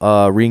Marvel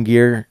ring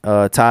gear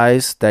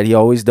ties that he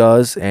always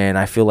does. And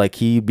I feel like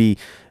he'd be...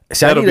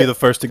 That'll be the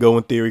first to go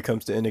when Theory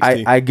comes to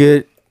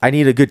NXT. I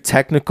need a good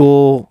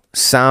technical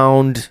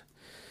sound,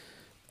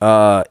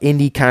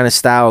 indie kind of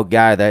style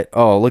guy that,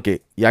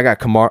 I got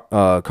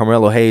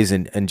Carmelo Hayes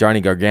and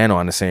Johnny Gargano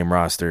on the same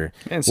roster.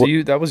 And so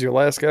that was your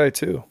last guy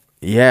too.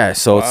 Yeah,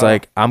 so It's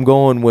like I'm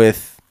going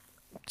with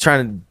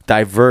trying to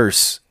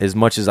diverse as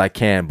much as I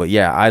can. But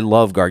yeah, I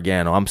love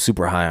Gargano. I'm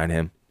super high on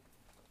him.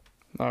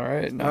 All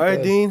right. All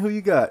right, Dean, who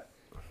you got?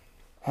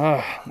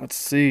 Let's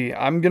see.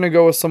 I'm going to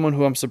go with someone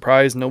who I'm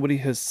surprised nobody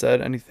has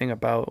said anything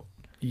about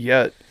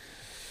yet.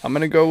 I'm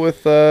going to go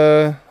with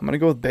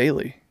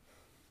Bailey.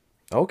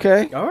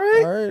 Okay. All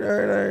right. All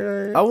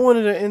right. I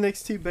wanted an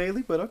NXT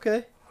Bailey, but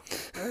okay.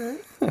 All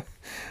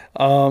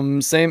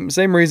right.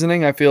 Same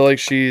reasoning. I feel like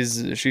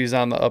she's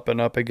on the up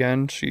and up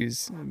again.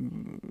 She's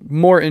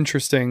more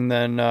interesting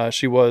than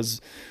she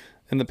was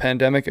in the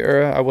pandemic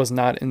era. I was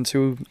not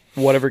into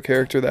whatever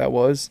character that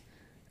was.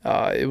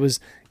 It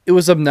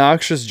was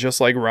obnoxious, just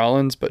like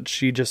Rollins, but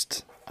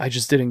I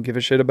just didn't give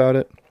a shit about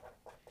it.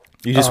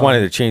 You just wanted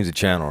to change the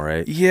channel,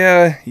 right?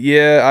 Yeah,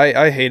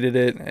 I hated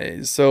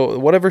it. So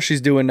whatever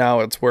she's doing now,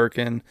 it's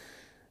working.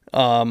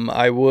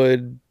 I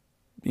would,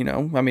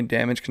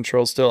 Damage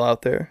Control's still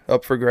out there,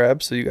 up for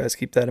grabs, so you guys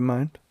keep that in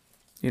mind.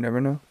 You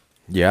never know.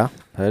 Yeah,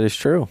 that is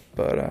true.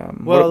 But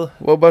what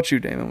about you,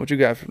 Damon? What you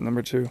got for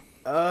number 2?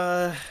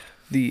 The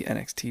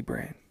NXT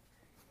brand.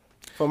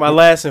 For my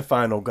last and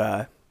final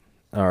guy.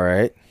 All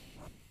right.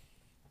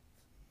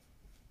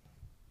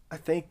 I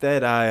think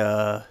that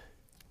I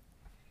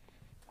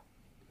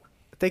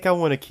think I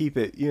want to keep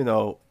it,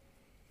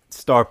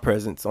 star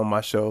presence on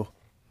my show.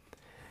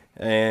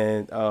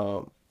 And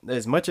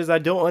as much as I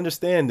don't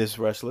understand this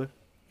wrestler,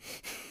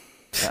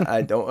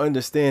 I don't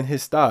understand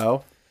his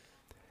style.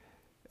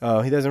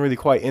 He doesn't really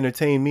quite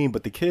entertain me,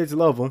 but the kids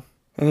love him.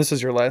 And this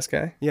is your last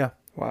guy? Yeah.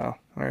 Wow.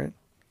 All right.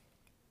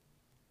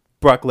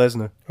 Brock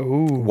Lesnar.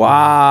 Ooh.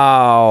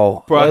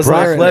 Wow. Brock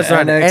Lesnar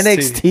on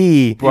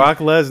NXT. Brock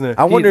Lesnar.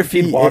 I wonder if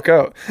he'd walk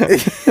out. Brock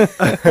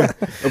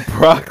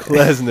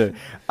Lesnar.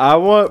 I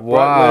want Brock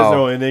Wow.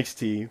 Lesnar on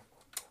NXT,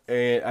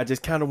 and I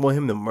just kind of want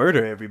him to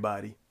murder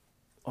everybody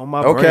on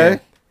my Okay. brand.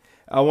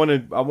 I want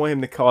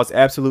him to cause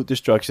absolute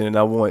destruction, and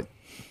I want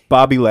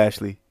Bobby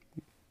Lashley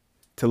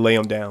to lay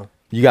him down.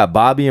 You got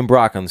Bobby and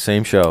Brock on the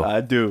same show. I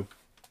do.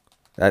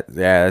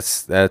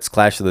 That's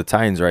Clash of the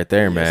Titans right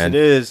there, man. Yes,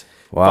 it is.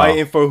 Wow.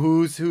 Fighting for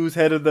who's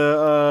head of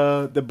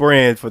the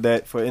brand for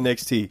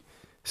NXT.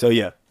 So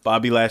yeah,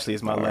 Bobby Lashley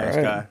is my last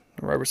guy.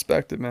 I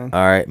respect it, man.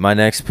 All right, my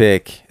next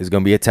pick is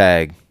going to be a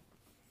tag.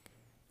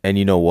 And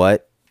you know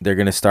what? They're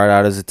going to start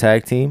out as a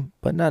tag team,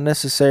 but not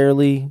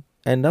necessarily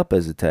end up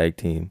as a tag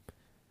team.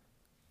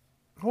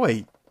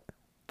 Wait,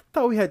 I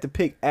thought we had to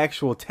pick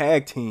actual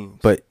tag teams.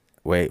 But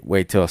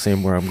wait till I see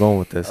where I'm going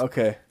with this.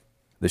 Okay.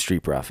 The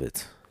Street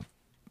Profits.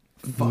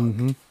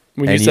 When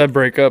And you you- said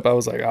break up, I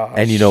was like, ah.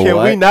 And you know Can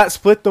what? we not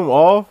split them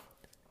off?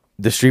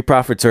 The Street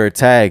Profits are a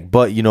tag,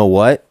 but you know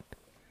what?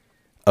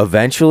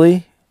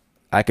 Eventually,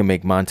 I can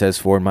make Montez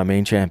Ford my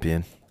main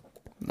champion.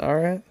 All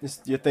right.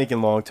 You're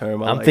thinking long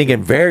term. I'm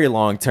thinking very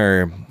long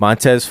term.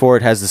 Montez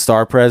Ford has the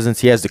star presence.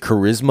 He has the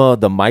charisma,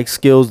 the mic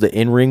skills, the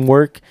in-ring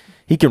work.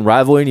 He can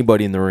rival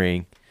anybody in the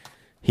ring.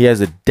 He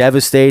has a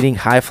devastating,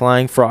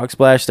 high-flying frog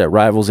splash that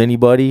rivals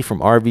anybody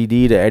from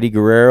RVD to Eddie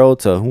Guerrero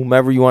to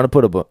whomever you want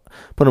to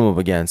put him up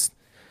against.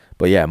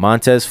 But yeah,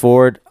 Montez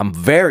Ford, I'm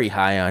very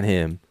high on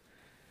him.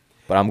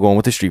 But I'm going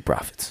with the Street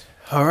Profits.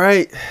 All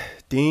right,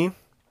 Dean.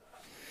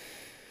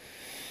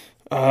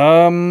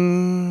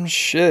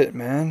 Shit,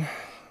 man.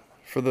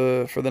 For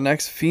the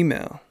next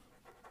female,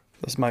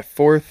 this is my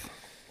fourth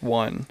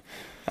one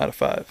out of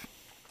 5.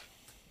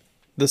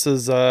 This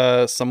is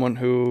someone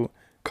who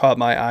caught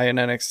my eye in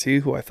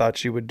NXT, who I thought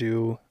she would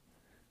do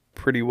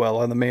pretty well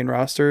on the main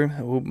roster,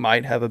 who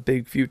might have a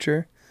big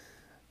future.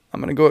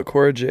 I'm gonna go at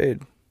Cora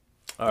Jade.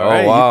 All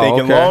right, you're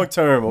thinking long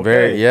term.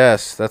 Okay.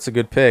 Yes, that's a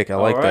good pick. I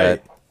like right.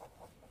 that.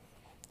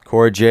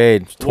 Cora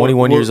Jade,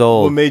 21 years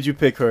old. What made you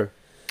pick her?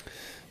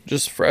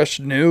 Just fresh,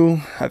 new.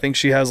 I think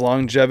she has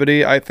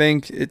longevity. I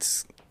think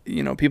it's,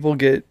 people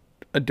get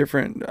a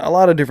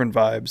lot of different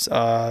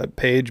vibes.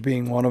 Paige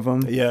being one of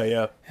them.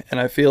 Yeah. And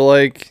I feel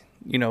like,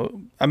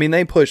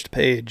 they pushed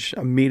Paige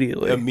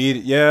immediately.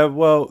 Yeah,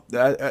 well,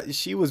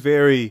 she was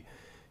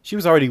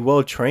already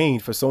well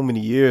trained for so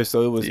many years,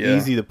 so it was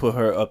easy to put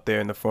her up there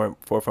in the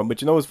forefront.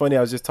 But you know what's funny?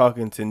 I was just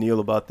talking to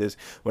Neil about this.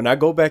 When I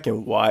go back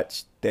and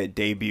watch that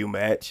debut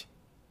match,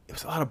 it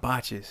was a lot of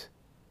botches.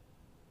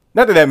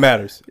 Not that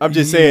matters. I'm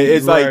just saying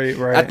it's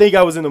Right. I think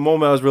I was in the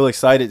moment. I was real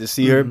excited to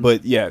see her,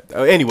 but yeah.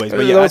 Anyways,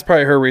 but yeah, that was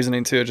probably her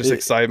reasoning too, just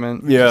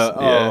excitement.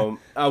 Yeah.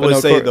 I would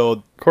say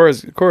though,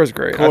 Cora's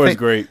great. Cora's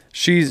great.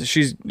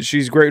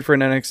 She's great for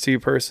an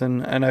NXT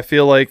person, and I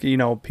feel like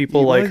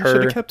people like her.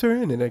 Should have kept her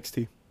in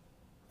NXT.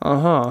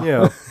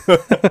 Yeah.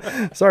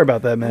 Sorry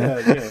about that,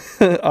 man.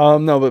 Yeah.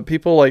 No, but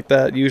people like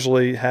that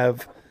usually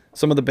have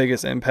some of the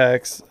biggest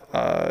impacts.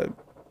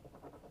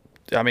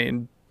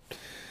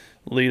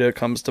 Lita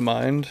comes to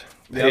mind.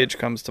 Paige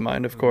comes to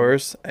mind, of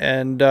course.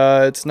 And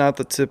it's not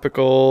the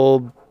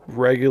typical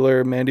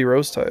regular Mandy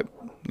Rose type,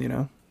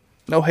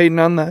 No hating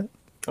on that.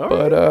 All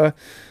but right.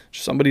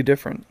 just somebody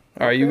different.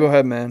 All right, you go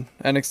ahead, man.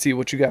 NXT,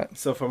 what you got?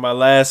 So for my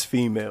last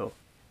female,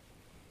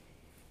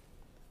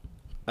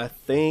 I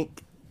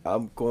think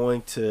I'm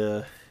going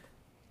to...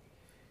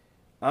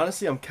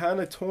 Honestly, I'm kind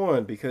of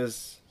torn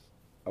because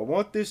I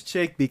want this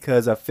chick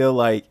because I feel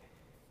like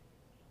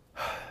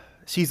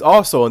she's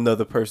also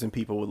another person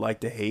people would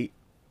like to hate.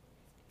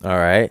 All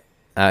right.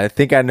 I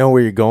think I know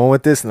where you're going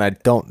with this, and I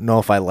don't know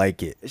if I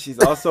like it. She's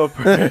also a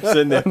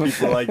person that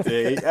people like to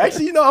hate.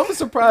 Actually, I'm going to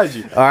surprise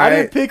you. All right. I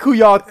didn't pick who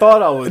y'all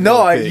thought I was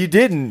gonna pick. You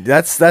didn't.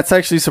 That's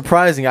actually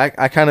surprising. I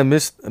kind of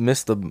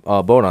missed the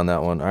boat on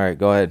that one. All right,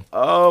 go ahead.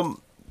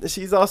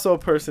 She's also a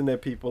person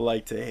that people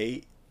like to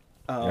hate.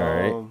 All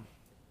right.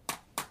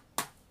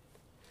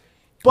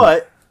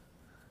 But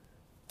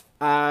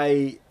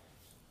I'm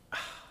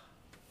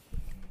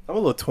a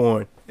little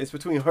torn. It's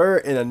between her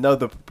and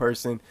another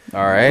person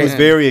All right. who's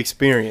very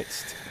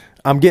experienced.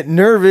 I'm getting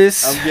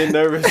nervous. I'm getting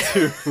nervous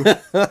too.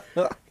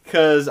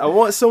 Because I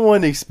want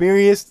someone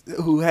experienced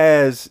who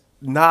has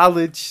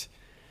knowledge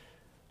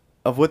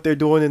of what they're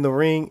doing in the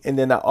ring. And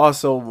then I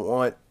also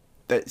want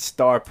that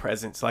star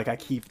presence. I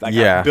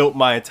built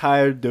my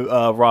entire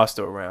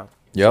roster around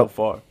so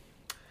far.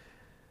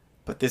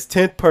 But this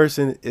 10th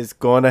person is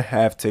going to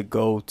have to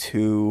go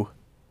to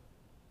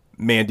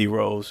Mandy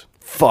Rose.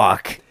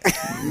 Fuck.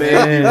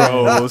 Mandy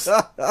Rose.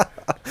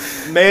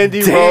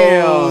 Mandy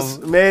Damn. Rose.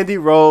 Mandy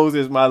Rose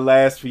is my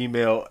last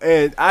female,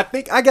 and I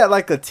think I got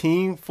like a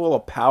team full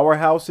of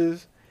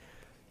powerhouses.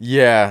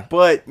 Yeah.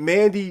 But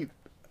Mandy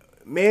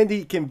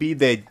can be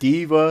that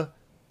diva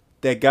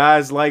that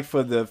guys like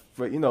for the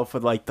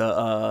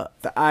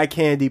eye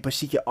candy, but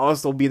she can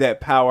also be that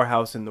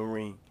powerhouse in the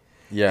ring.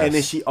 Yes. And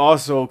then she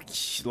also,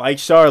 like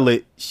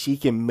Charlotte, she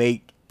can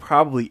make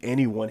probably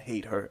anyone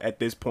hate her at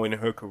this point in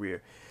her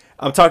career.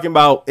 I'm talking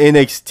about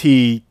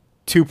NXT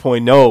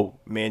 2.0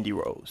 Mandy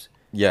Rose.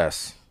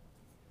 Yes.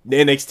 The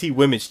NXT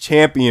Women's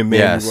Champion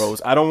Mandy Yes.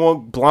 Rose. I don't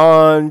want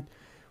blonde.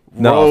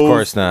 No, Rose, of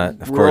course not.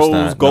 Of course Rose,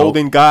 not.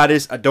 Golden Nope.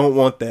 Goddess. I don't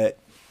want that.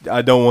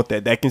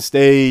 That can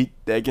stay.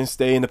 That can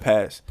stay in the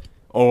past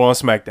or on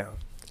SmackDown.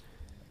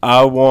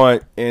 I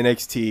want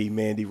NXT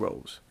Mandy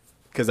Rose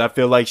because I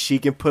feel like she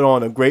can put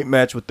on a great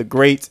match with the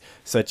greats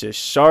such as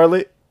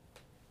Charlotte,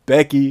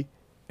 Becky,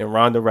 and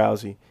Ronda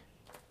Rousey.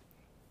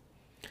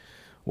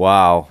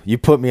 Wow. You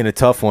put me in a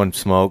tough one,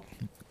 Smoke.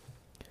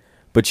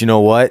 But you know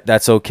what?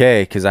 That's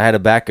okay because I had a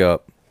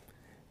backup.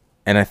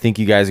 And I think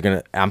you guys are going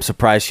to... I'm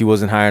surprised she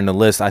wasn't higher on the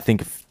list. I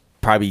think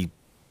probably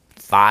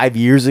 5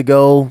 years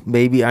ago,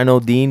 maybe. I know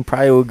Dean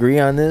probably will agree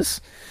on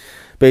this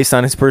based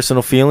on his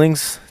personal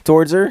feelings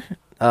towards her.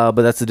 But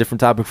that's a different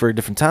topic for a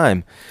different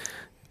time.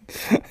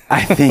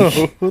 I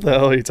think... Who the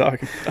hell are you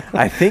talking about?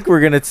 I think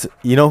we're going to...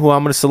 You know who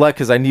I'm going to select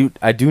because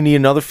I do need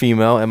another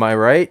female. Am I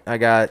right? I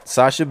got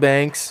Sasha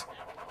Banks,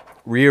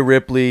 Rhea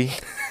Ripley...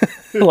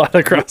 A lot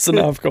of crossing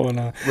off going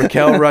on.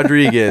 Raquel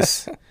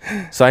Rodriguez.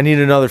 So I need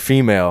another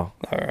female.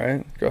 All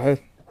right, go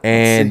ahead.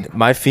 And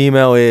my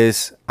female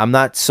is, I'm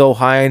not so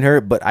high on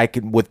her, but I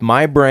can, with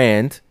my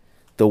brand,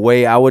 the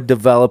way I would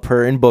develop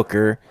her and book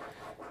her,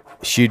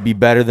 she'd be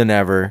better than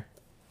ever.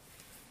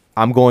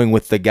 I'm going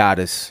with the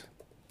goddess,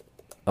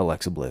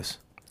 Alexa Bliss.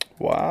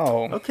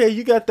 Wow. Okay,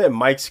 you got that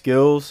mic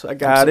skills. I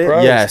got it.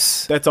 surprised.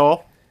 Yes. That's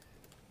all.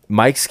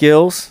 Mike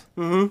skills.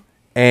 Mm-hmm.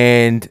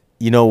 And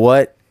you know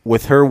what?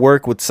 With her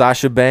work with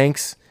Sasha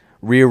Banks,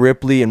 Rhea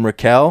Ripley, and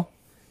Raquel,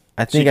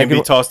 I She think can I can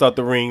be tossed out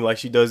the ring like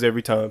she does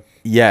every time.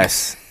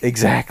 Yes,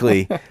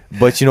 exactly.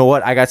 But you know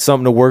what? I got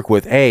something to work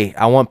with. Hey,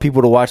 I want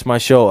people to watch my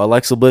show.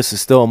 Alexa Bliss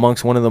is still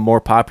amongst one of the more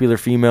popular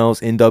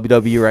females in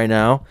WWE right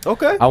now.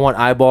 Okay. I want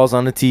eyeballs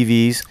on the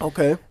TVs.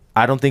 Okay.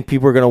 I don't think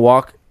people are going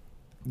to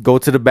go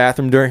to the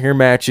bathroom during her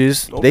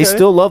matches. Okay. They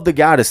still love the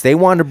goddess. They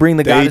want to bring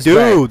the goddess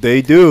back.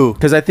 They do.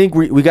 Because I think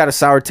we got a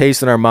sour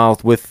taste in our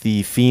mouth with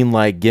the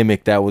Fiend-like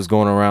gimmick that was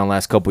going around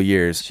last couple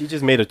years. She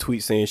just made a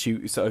tweet saying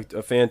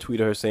a fan tweeted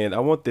her saying, I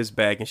want this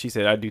back. And she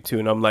said, I do too.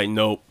 And I'm like,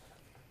 nope.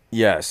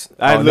 Yes.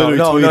 I literally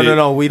tweeted,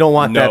 No. We don't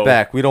want that no.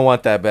 back. We don't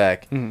want that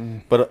back.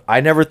 But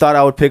I never thought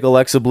I would pick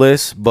Alexa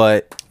Bliss,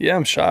 but Yeah,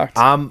 I'm shocked.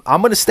 I'm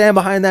going to stand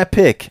behind that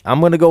pick. I'm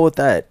going to go with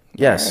that.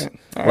 Yes.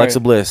 All Alexa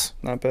right. Bliss.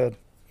 Not bad.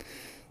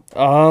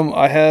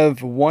 I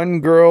have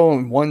one girl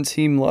and one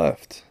team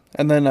left.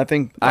 And then I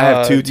think I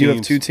have two You have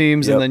teams. two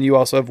teams, Yep. and then you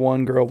also have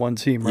one girl, one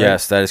team, right?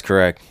 Yes, that is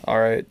correct. All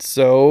right.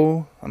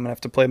 So I'm gonna have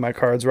to play my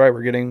cards right.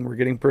 We're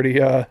getting pretty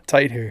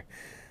tight here.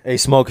 Hey,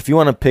 Smoke, if you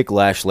want to pick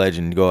Lash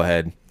Legend, go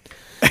ahead.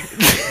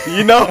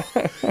 You know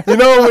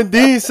when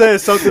Dean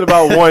said something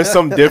about wanting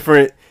something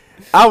different,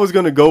 I was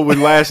gonna go with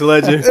Lash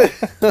Legend,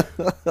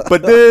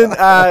 but then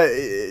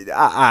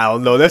I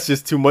don't know. That's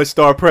just too much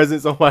star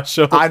presence on my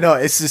show. I know.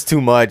 It's just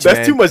too much,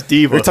 That's too much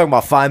diva. We're talking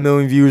about 5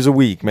 million views a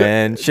week,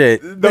 man.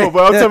 Shit. No,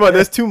 but I'm talking about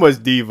that's too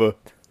much diva.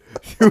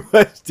 Too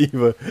much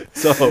diva.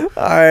 So All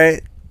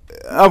right.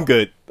 I'm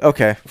good.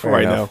 Okay. For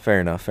right now. Fair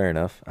enough.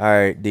 All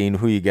right, Dean,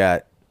 who you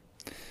got?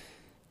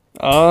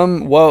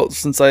 Well,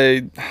 since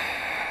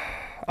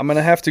I'm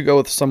gonna have to go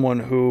with someone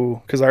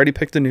who, because I already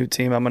picked a new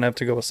team, I'm gonna have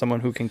to go with someone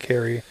who can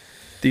carry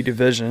the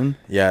division.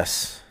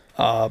 Yes.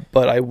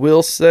 But I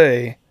will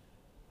say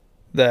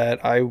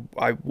that I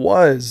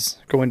was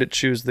going to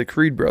choose the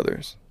Creed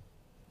brothers.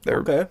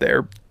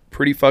 They're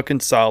pretty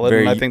fucking solid,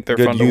 and I think they're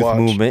good fun to youth watch.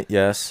 movement,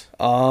 yes.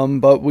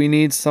 But we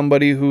need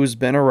somebody who's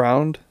been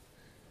around,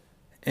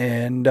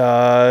 and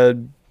not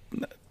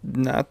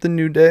the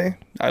New Day.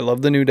 I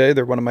love the New Day;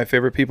 they're one of my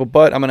favorite people.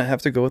 But I'm gonna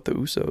have to go with the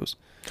Usos.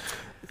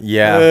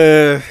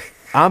 Yeah.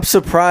 I'm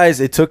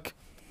surprised it took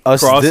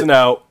us Crossing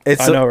out. I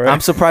know, right?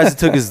 I'm surprised it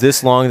took us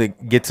this long to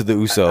get to the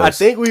Usos. I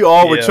think we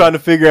all were Yeah. trying to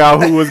figure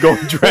out who was going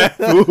to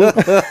draft who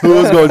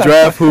was going to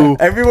draft who.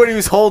 everybody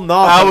was holding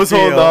off. I was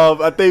holding off.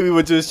 I think we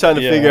were just trying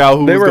to figure out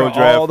who they was were going to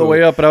draft all the who.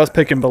 way up, but I was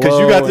picking below. Because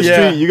you got the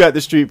Yeah. street, you got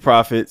the Street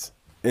Profits,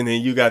 and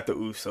then you got the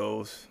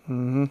Usos.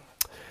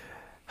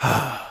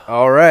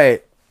 All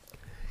right.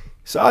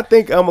 So I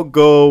think I'm gonna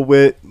go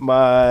with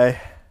my.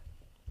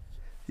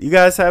 You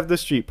guys have the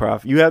Street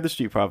Profit. You have the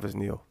Street Profits,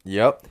 Neil,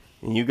 Yep.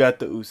 and you got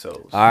the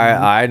Usos.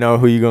 I know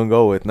who you're going to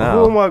go with Who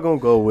now. am I gonna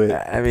go with?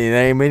 I mean,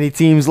 there ain't many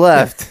teams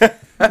left.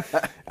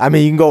 I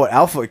mean, you can go with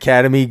Alpha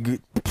Academy.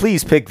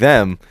 Please pick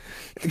them.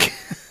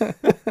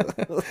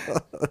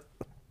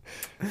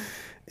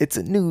 It's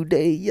a new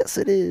day. Yes,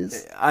 it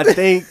is. I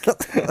think.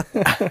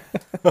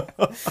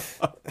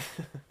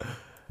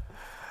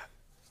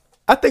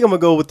 I think I'm gonna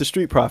go with the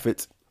Street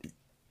Profits.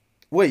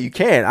 Wait, you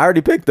can't. I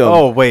already picked them.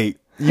 Oh wait,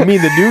 You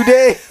mean the New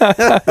Day?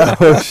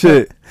 Oh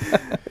shit!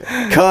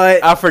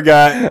 Cut. I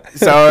forgot.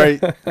 Sorry.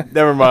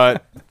 Never mind.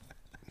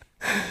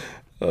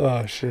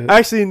 Oh shit.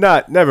 Actually,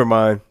 not. Never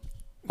mind.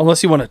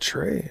 Unless you want to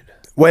trade.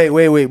 Wait.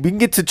 We can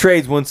get to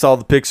trades once all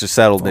the picks are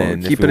settled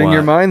in. Keep if it we in your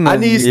want. mind. Then. I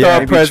need Yeah, star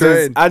maybe presence.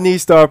 trade. I need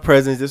star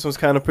presence. This one's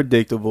kind of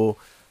predictable.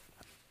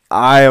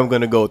 I am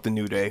gonna go with the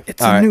New Day.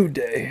 It's All a right. new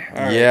day.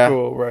 All right, Yeah.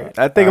 cool. Right.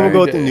 I think I'm gonna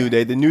go with the Day. New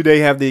Day. The New Day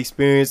have the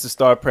experience, the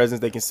star presence.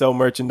 They can sell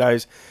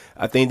merchandise.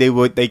 I think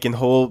they can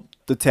hold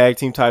the tag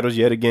team titles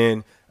yet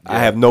again. I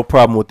have no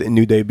problem with the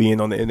New Day being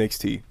on the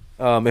NXT.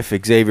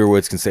 If Xavier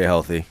Woods can stay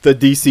healthy. The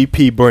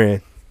DCP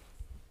brand.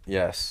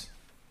 Yes.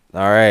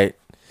 All right.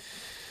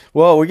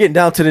 Well, we're getting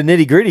down to the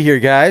nitty gritty here,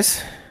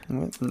 guys.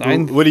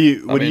 Nine. What do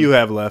you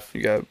have left?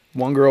 You got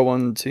one girl,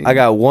 one team. I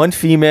got one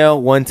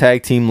female, one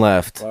tag team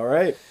left. All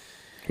right.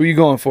 Who you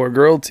going for?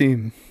 Girl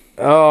team.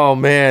 Oh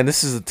man,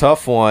 this is a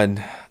tough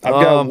one. I've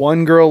got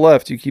one girl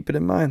left. You keep it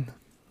in mind.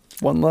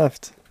 One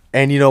left.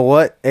 And you know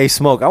what? Hey,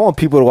 Smoke, I want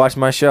people to watch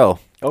my show.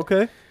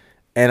 Okay.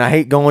 And I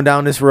hate going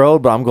down this road,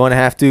 but I'm going to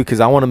have to because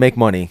I want to make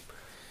money.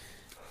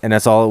 And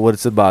that's all what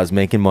it's about is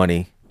making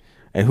money.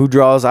 And who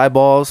draws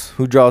eyeballs?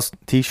 Who draws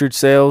T-shirt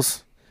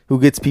sales? Who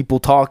gets people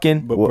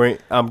talking? But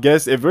I'm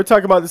guessing if we're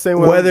talking about the same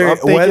one, Whether I'm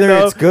thinking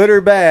it's of, good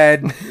or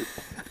bad.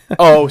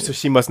 oh, so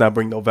she must not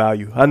bring no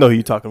value. I know who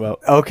you're talking about.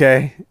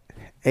 Okay.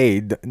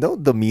 Hey,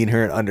 don't demean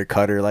her and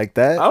undercut her like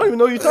that. I don't even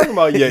know what you're talking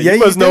about yet. Yeah, you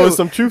must you know do. there's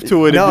some truth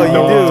to it. No, if you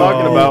know you what I'm do.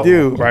 talking about.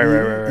 You do.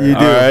 Right. You do.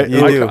 All right.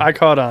 You do. I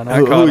caught on.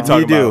 Who we talking You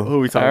about? do. Who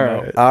we talking All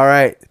about? right. All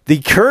right. The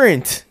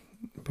current.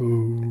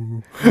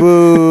 Boo.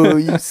 Boo,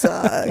 you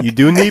suck. You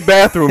do need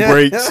bathroom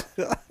breaks.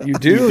 You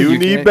do. You do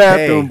need can't-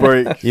 bathroom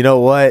Hey. breaks. You know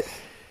what?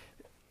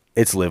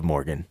 It's Liv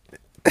Morgan.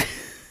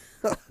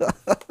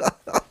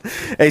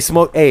 Hey,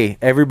 Smoke. Hey,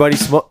 everybody,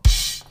 Smoke.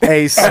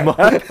 Hey,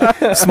 Smoke.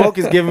 Smoke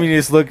is giving me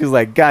this look. Is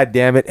like, God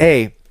damn it.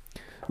 Hey,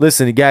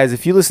 listen, guys.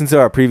 If you listen to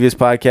our previous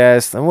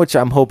podcast, which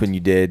I'm hoping you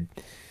did,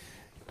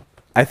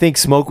 I think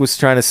Smoke was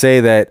trying to say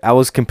that I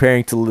was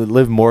comparing to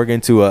Liv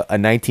Morgan to a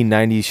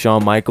 1990s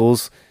Shawn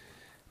Michaels,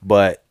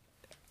 but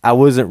I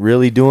wasn't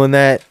really doing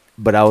that.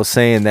 But I was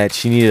saying that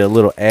she needed a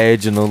little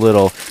edge and a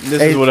little.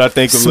 This is what I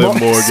think of Liv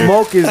Morgan.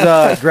 Smoke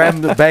is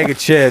grabbing the bag of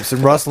chips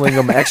and rustling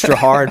them extra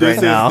hard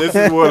right now. This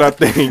is what I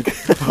think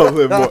of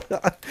Liv Morgan.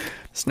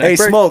 Snack Hey,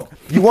 break? Smoke,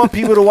 you want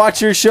people to watch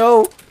your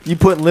show? You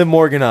put Liv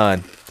Morgan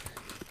on.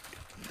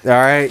 All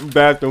right.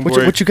 Bathroom break.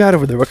 What you got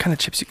over there? What kind of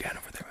chips you got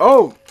over there?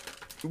 Oh,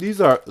 these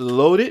are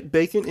loaded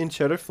bacon and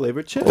cheddar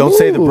flavored chips. Don't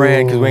say the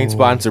brand because we ain't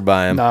sponsored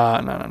by him.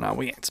 Nah.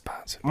 We ain't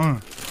sponsored.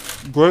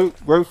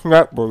 Great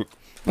snack break.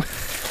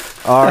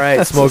 All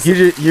right, Smoke,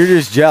 you're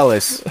just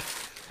jealous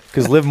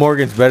because Liv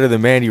Morgan's better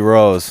than Mandy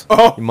Rose.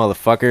 Oh. You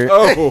motherfucker.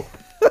 Oh,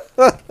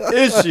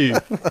 is she?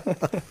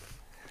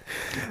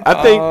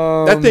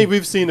 I think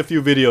we've seen a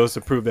few videos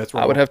to prove that's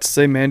wrong. I would have to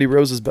say Mandy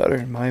Rose is better,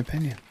 in my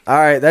opinion. All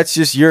right, that's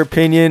just your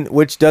opinion,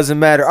 which doesn't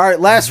matter. All right,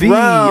 last The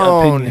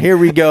round. opinion. Here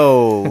we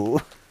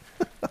go.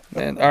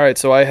 Man, all right,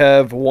 so I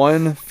have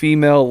one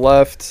female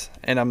left,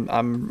 and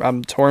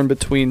I'm torn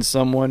between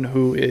someone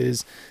who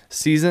is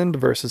seasoned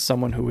versus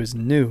someone who is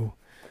new.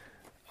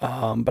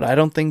 But I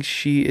don't think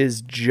she is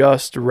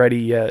just ready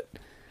yet.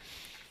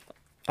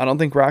 I don't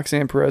think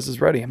Roxanne Perez is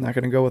ready. I'm not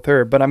going to go with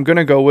her, but I'm going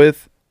to go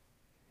with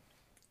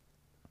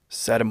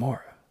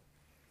Satomura.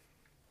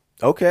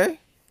 Okay.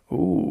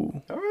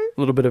 Ooh, All right. a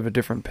little bit of a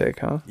different pick,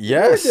 huh?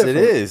 Yes, it different.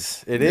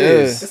 is. It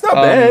is. It's not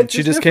bad. She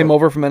It's just different. came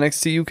over from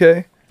NXT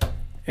UK,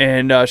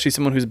 and she's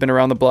someone who's been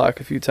around the block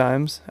a few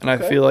times, and I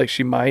Okay. feel like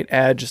she might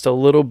add just a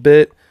little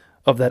bit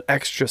of that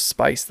extra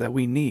spice that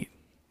we need.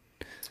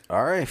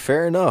 All right,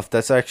 fair enough.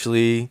 That's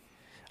actually,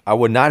 I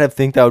would not have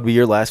think that would be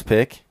your last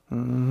pick.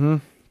 Mm-hmm.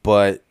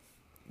 But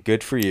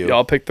good for you.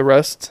 Y'all pick the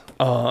rest.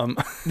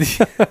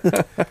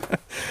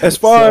 As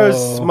far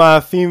So- as my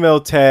female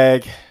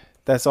tag,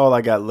 that's all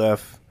I got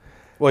left.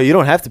 Well, you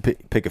don't have to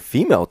pick a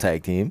female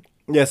tag team.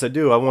 Yes, I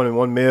do. I wanted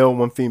one male,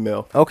 one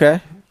female.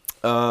 Okay.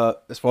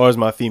 As far as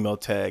my female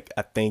tag,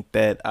 I think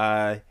that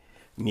I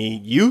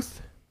need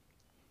youth.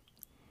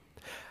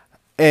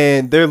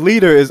 And their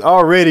leader is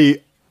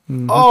already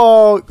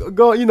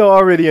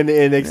already in the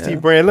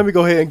NXT brand. Let me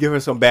go ahead and give her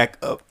some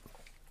backup.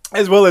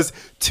 As well as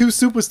two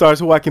superstars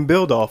who I can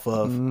build off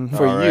of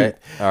for All you. right.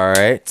 All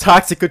right.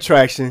 Toxic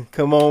Attraction.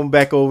 Come on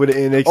back over to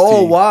NXT.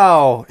 Oh,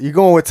 wow. You're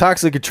going with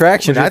Toxic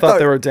Attraction. I I thought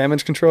they were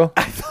Damage Control.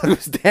 I thought it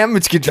was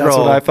Damage Control. That's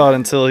what I thought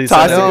until he said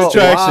Toxic it. No,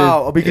 Attraction.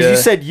 wow. Because Yeah. you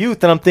said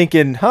youth, and I'm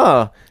thinking, they're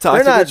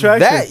Toxic not Attraction.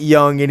 that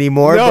young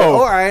anymore. No. But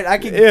all right, I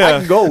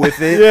can go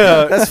with it.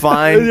 Yeah. That's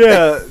fine.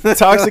 Yeah.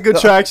 Toxic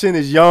Attraction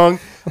is young.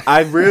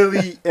 I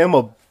really am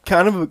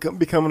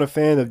becoming a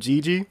fan of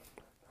Gigi.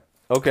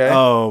 Okay.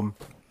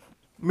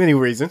 Many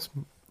reasons.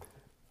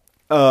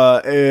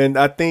 And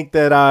I think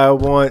that I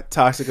want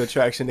Toxic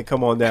Attraction to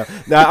come on down.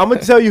 Now, I'm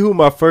going to tell you who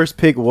my first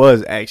pick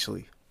was,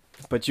 actually.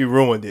 But you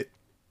ruined it.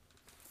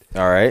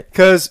 all right.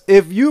 Because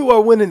if you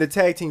are winning the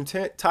tag team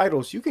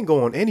titles, you can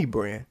go on any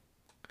brand.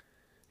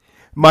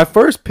 My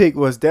first pick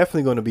was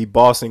definitely going to be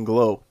Boss and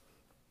Glow.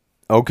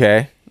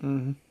 Okay.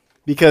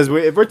 Because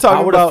if we're I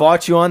talking would have about,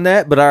 fought you on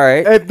that, but all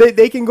right.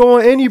 they can go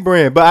on any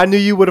brand. But I knew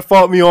you would have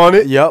fought me on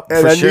it. Yep,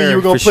 and for I knew sure, you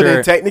were gonna for put sure.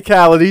 in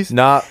technicalities.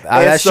 Nah,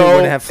 And that shit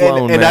wouldn't have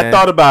flown, and man. I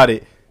thought about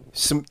it.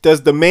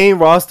 Does the main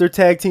roster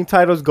tag team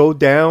titles go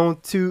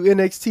down to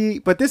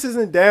NXT? But this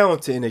isn't down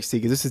to NXT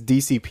because this is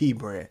DCP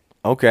brand.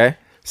 Okay.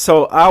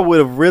 So I would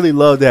have really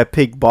loved that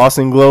pick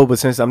Boston Glow, but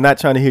since I'm not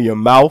trying to hear your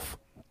mouth,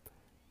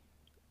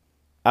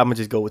 I'm gonna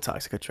just go with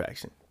Toxic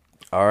Attraction.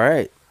 All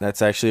right.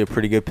 That's actually a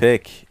pretty good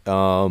pick.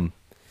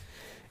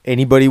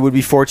 Anybody would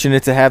be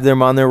fortunate to have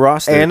them on their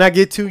roster. And I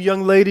get two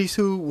young ladies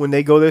who, when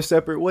they go their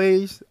separate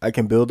ways, I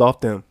can build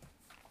off them.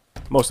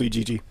 Mostly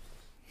Gigi.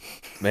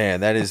 Man,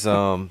 that is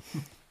a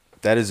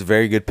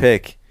very good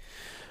pick.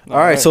 All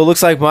right, so it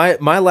looks like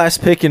my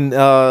last pick in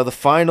the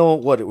final,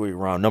 what are we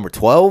round number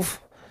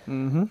 12?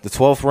 Mm-hmm. The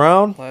 12th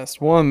round.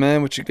 Last one,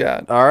 man. What you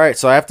got? All right,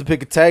 so I have to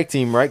pick a tag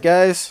team, right,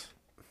 guys?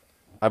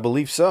 I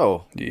believe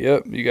so.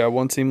 Yep, you got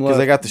one team left.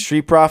 Because I got the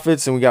Street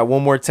Profits and we got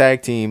one more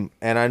tag team,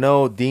 and I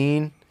know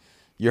Dean,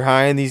 you're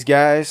high on these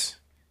guys,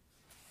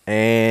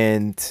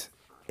 and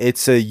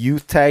it's a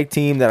youth tag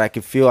team that I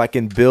can feel I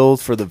can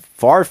build for the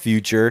far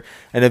future,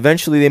 and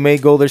eventually they may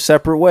go their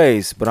separate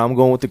ways, but I'm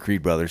going with the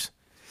Creed brothers.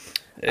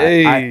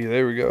 Hey,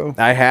 there we go.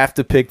 I have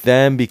to pick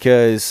them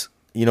because,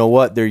 you know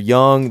what, they're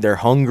young, they're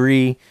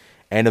hungry,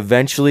 and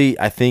eventually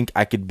I think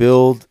I could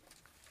build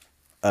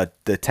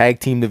the tag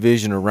team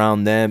division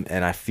around them,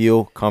 and I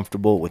feel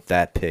comfortable with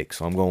that pick,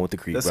 so I'm going with the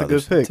Creed brothers.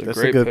 That's a good pick. That's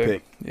a good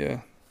pick.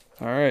 Yeah.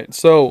 All right,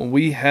 so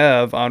we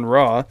have on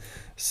Raw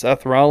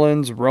Seth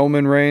Rollins,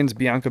 Roman Reigns,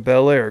 Bianca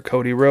Belair,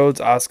 Cody Rhodes,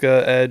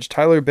 Asuka, Edge,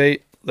 Tyler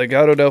Bate,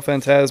 Legado del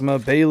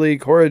Fantasma, Bayley,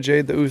 Cora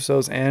Jade, The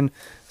Usos, and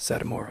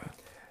Satomura.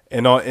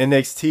 And on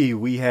NXT,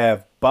 we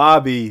have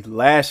Bobby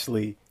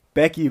Lashley,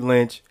 Becky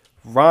Lynch,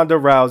 Ronda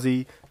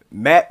Rousey,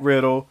 Matt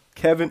Riddle,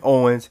 Kevin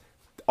Owens,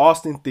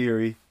 Austin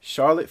Theory,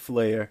 Charlotte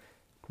Flair,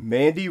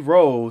 Mandy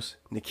Rose,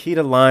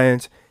 Nikita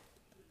Lyons.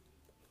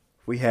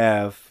 We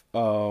have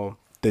The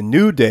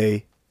New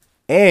Day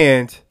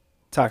and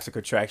Toxic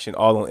Attraction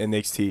all on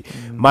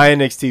NXT. My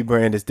NXT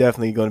brand is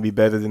definitely going to be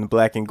better than the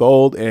black and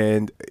gold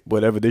and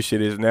whatever this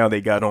shit is now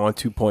they got on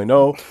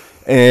 2.0.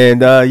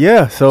 And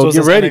yeah, so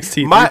get ready.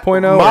 NXT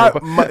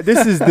 3.0?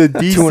 This is the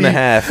DC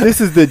 2.5.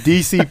 This is the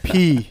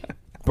DCP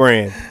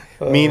brand.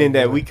 Meaning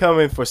that we come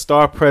in for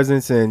star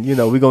presence, and you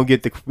know we're gonna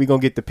get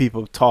the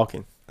people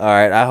talking. All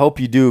right, I hope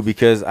you do,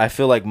 because I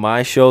feel like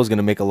my show is going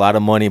to make a lot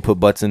of money and put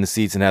butts in the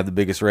seats and have the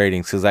biggest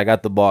ratings, because I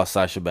got the boss,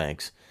 Sasha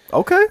Banks.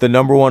 Okay. The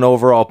number one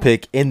overall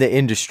pick in the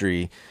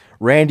industry.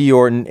 Randy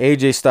Orton,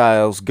 AJ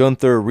Styles,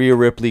 Gunther, Rhea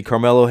Ripley,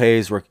 Carmelo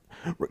Hayes,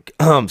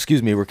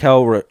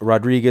 Raquel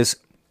Rodriguez,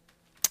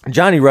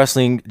 Johnny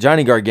Wrestling,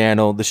 Johnny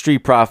Gargano, the Street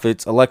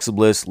Profits, Alexa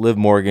Bliss, Liv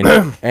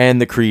Morgan, and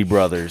the Creed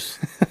brothers.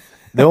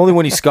 The only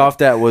one he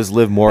scoffed at was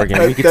Liv Morgan.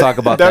 We could talk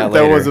about that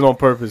later. That wasn't on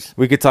purpose.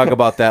 We could talk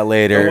about that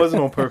later. That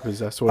wasn't on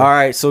purpose, I swear. All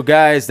right, so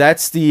guys,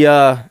 that's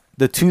the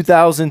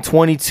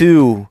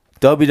 2022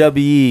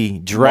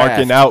 WWE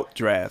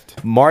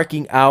draft.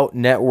 Marking out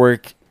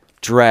network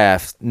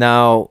draft.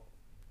 Now,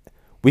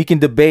 we can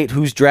debate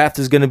whose draft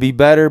is going to be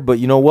better, but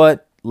you know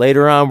what?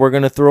 Later on, we're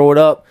going to throw it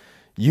up.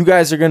 You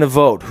guys are going to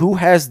vote. Who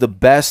has the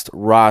best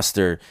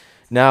roster?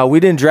 Now, we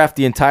didn't draft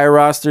the entire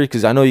roster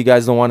because I know you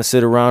guys don't want to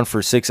sit around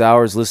for 6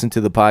 hours listening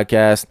to the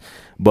podcast,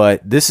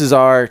 but this is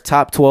our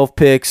top 12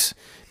 picks.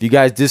 If you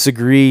guys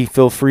disagree,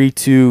 feel free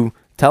to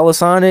tell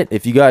us on it.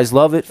 If you guys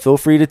love it, feel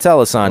free to tell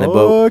us on it.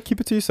 Or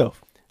keep it to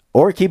yourself.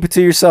 Or keep it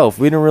to yourself.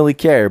 We don't really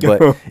care.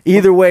 But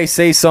either way,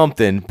 say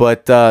something.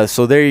 But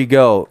so there you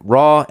go.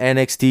 Raw,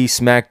 NXT,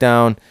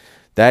 SmackDown.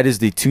 That is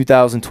the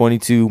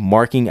 2022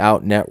 Marking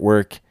Out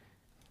Network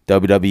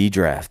WWE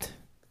Draft.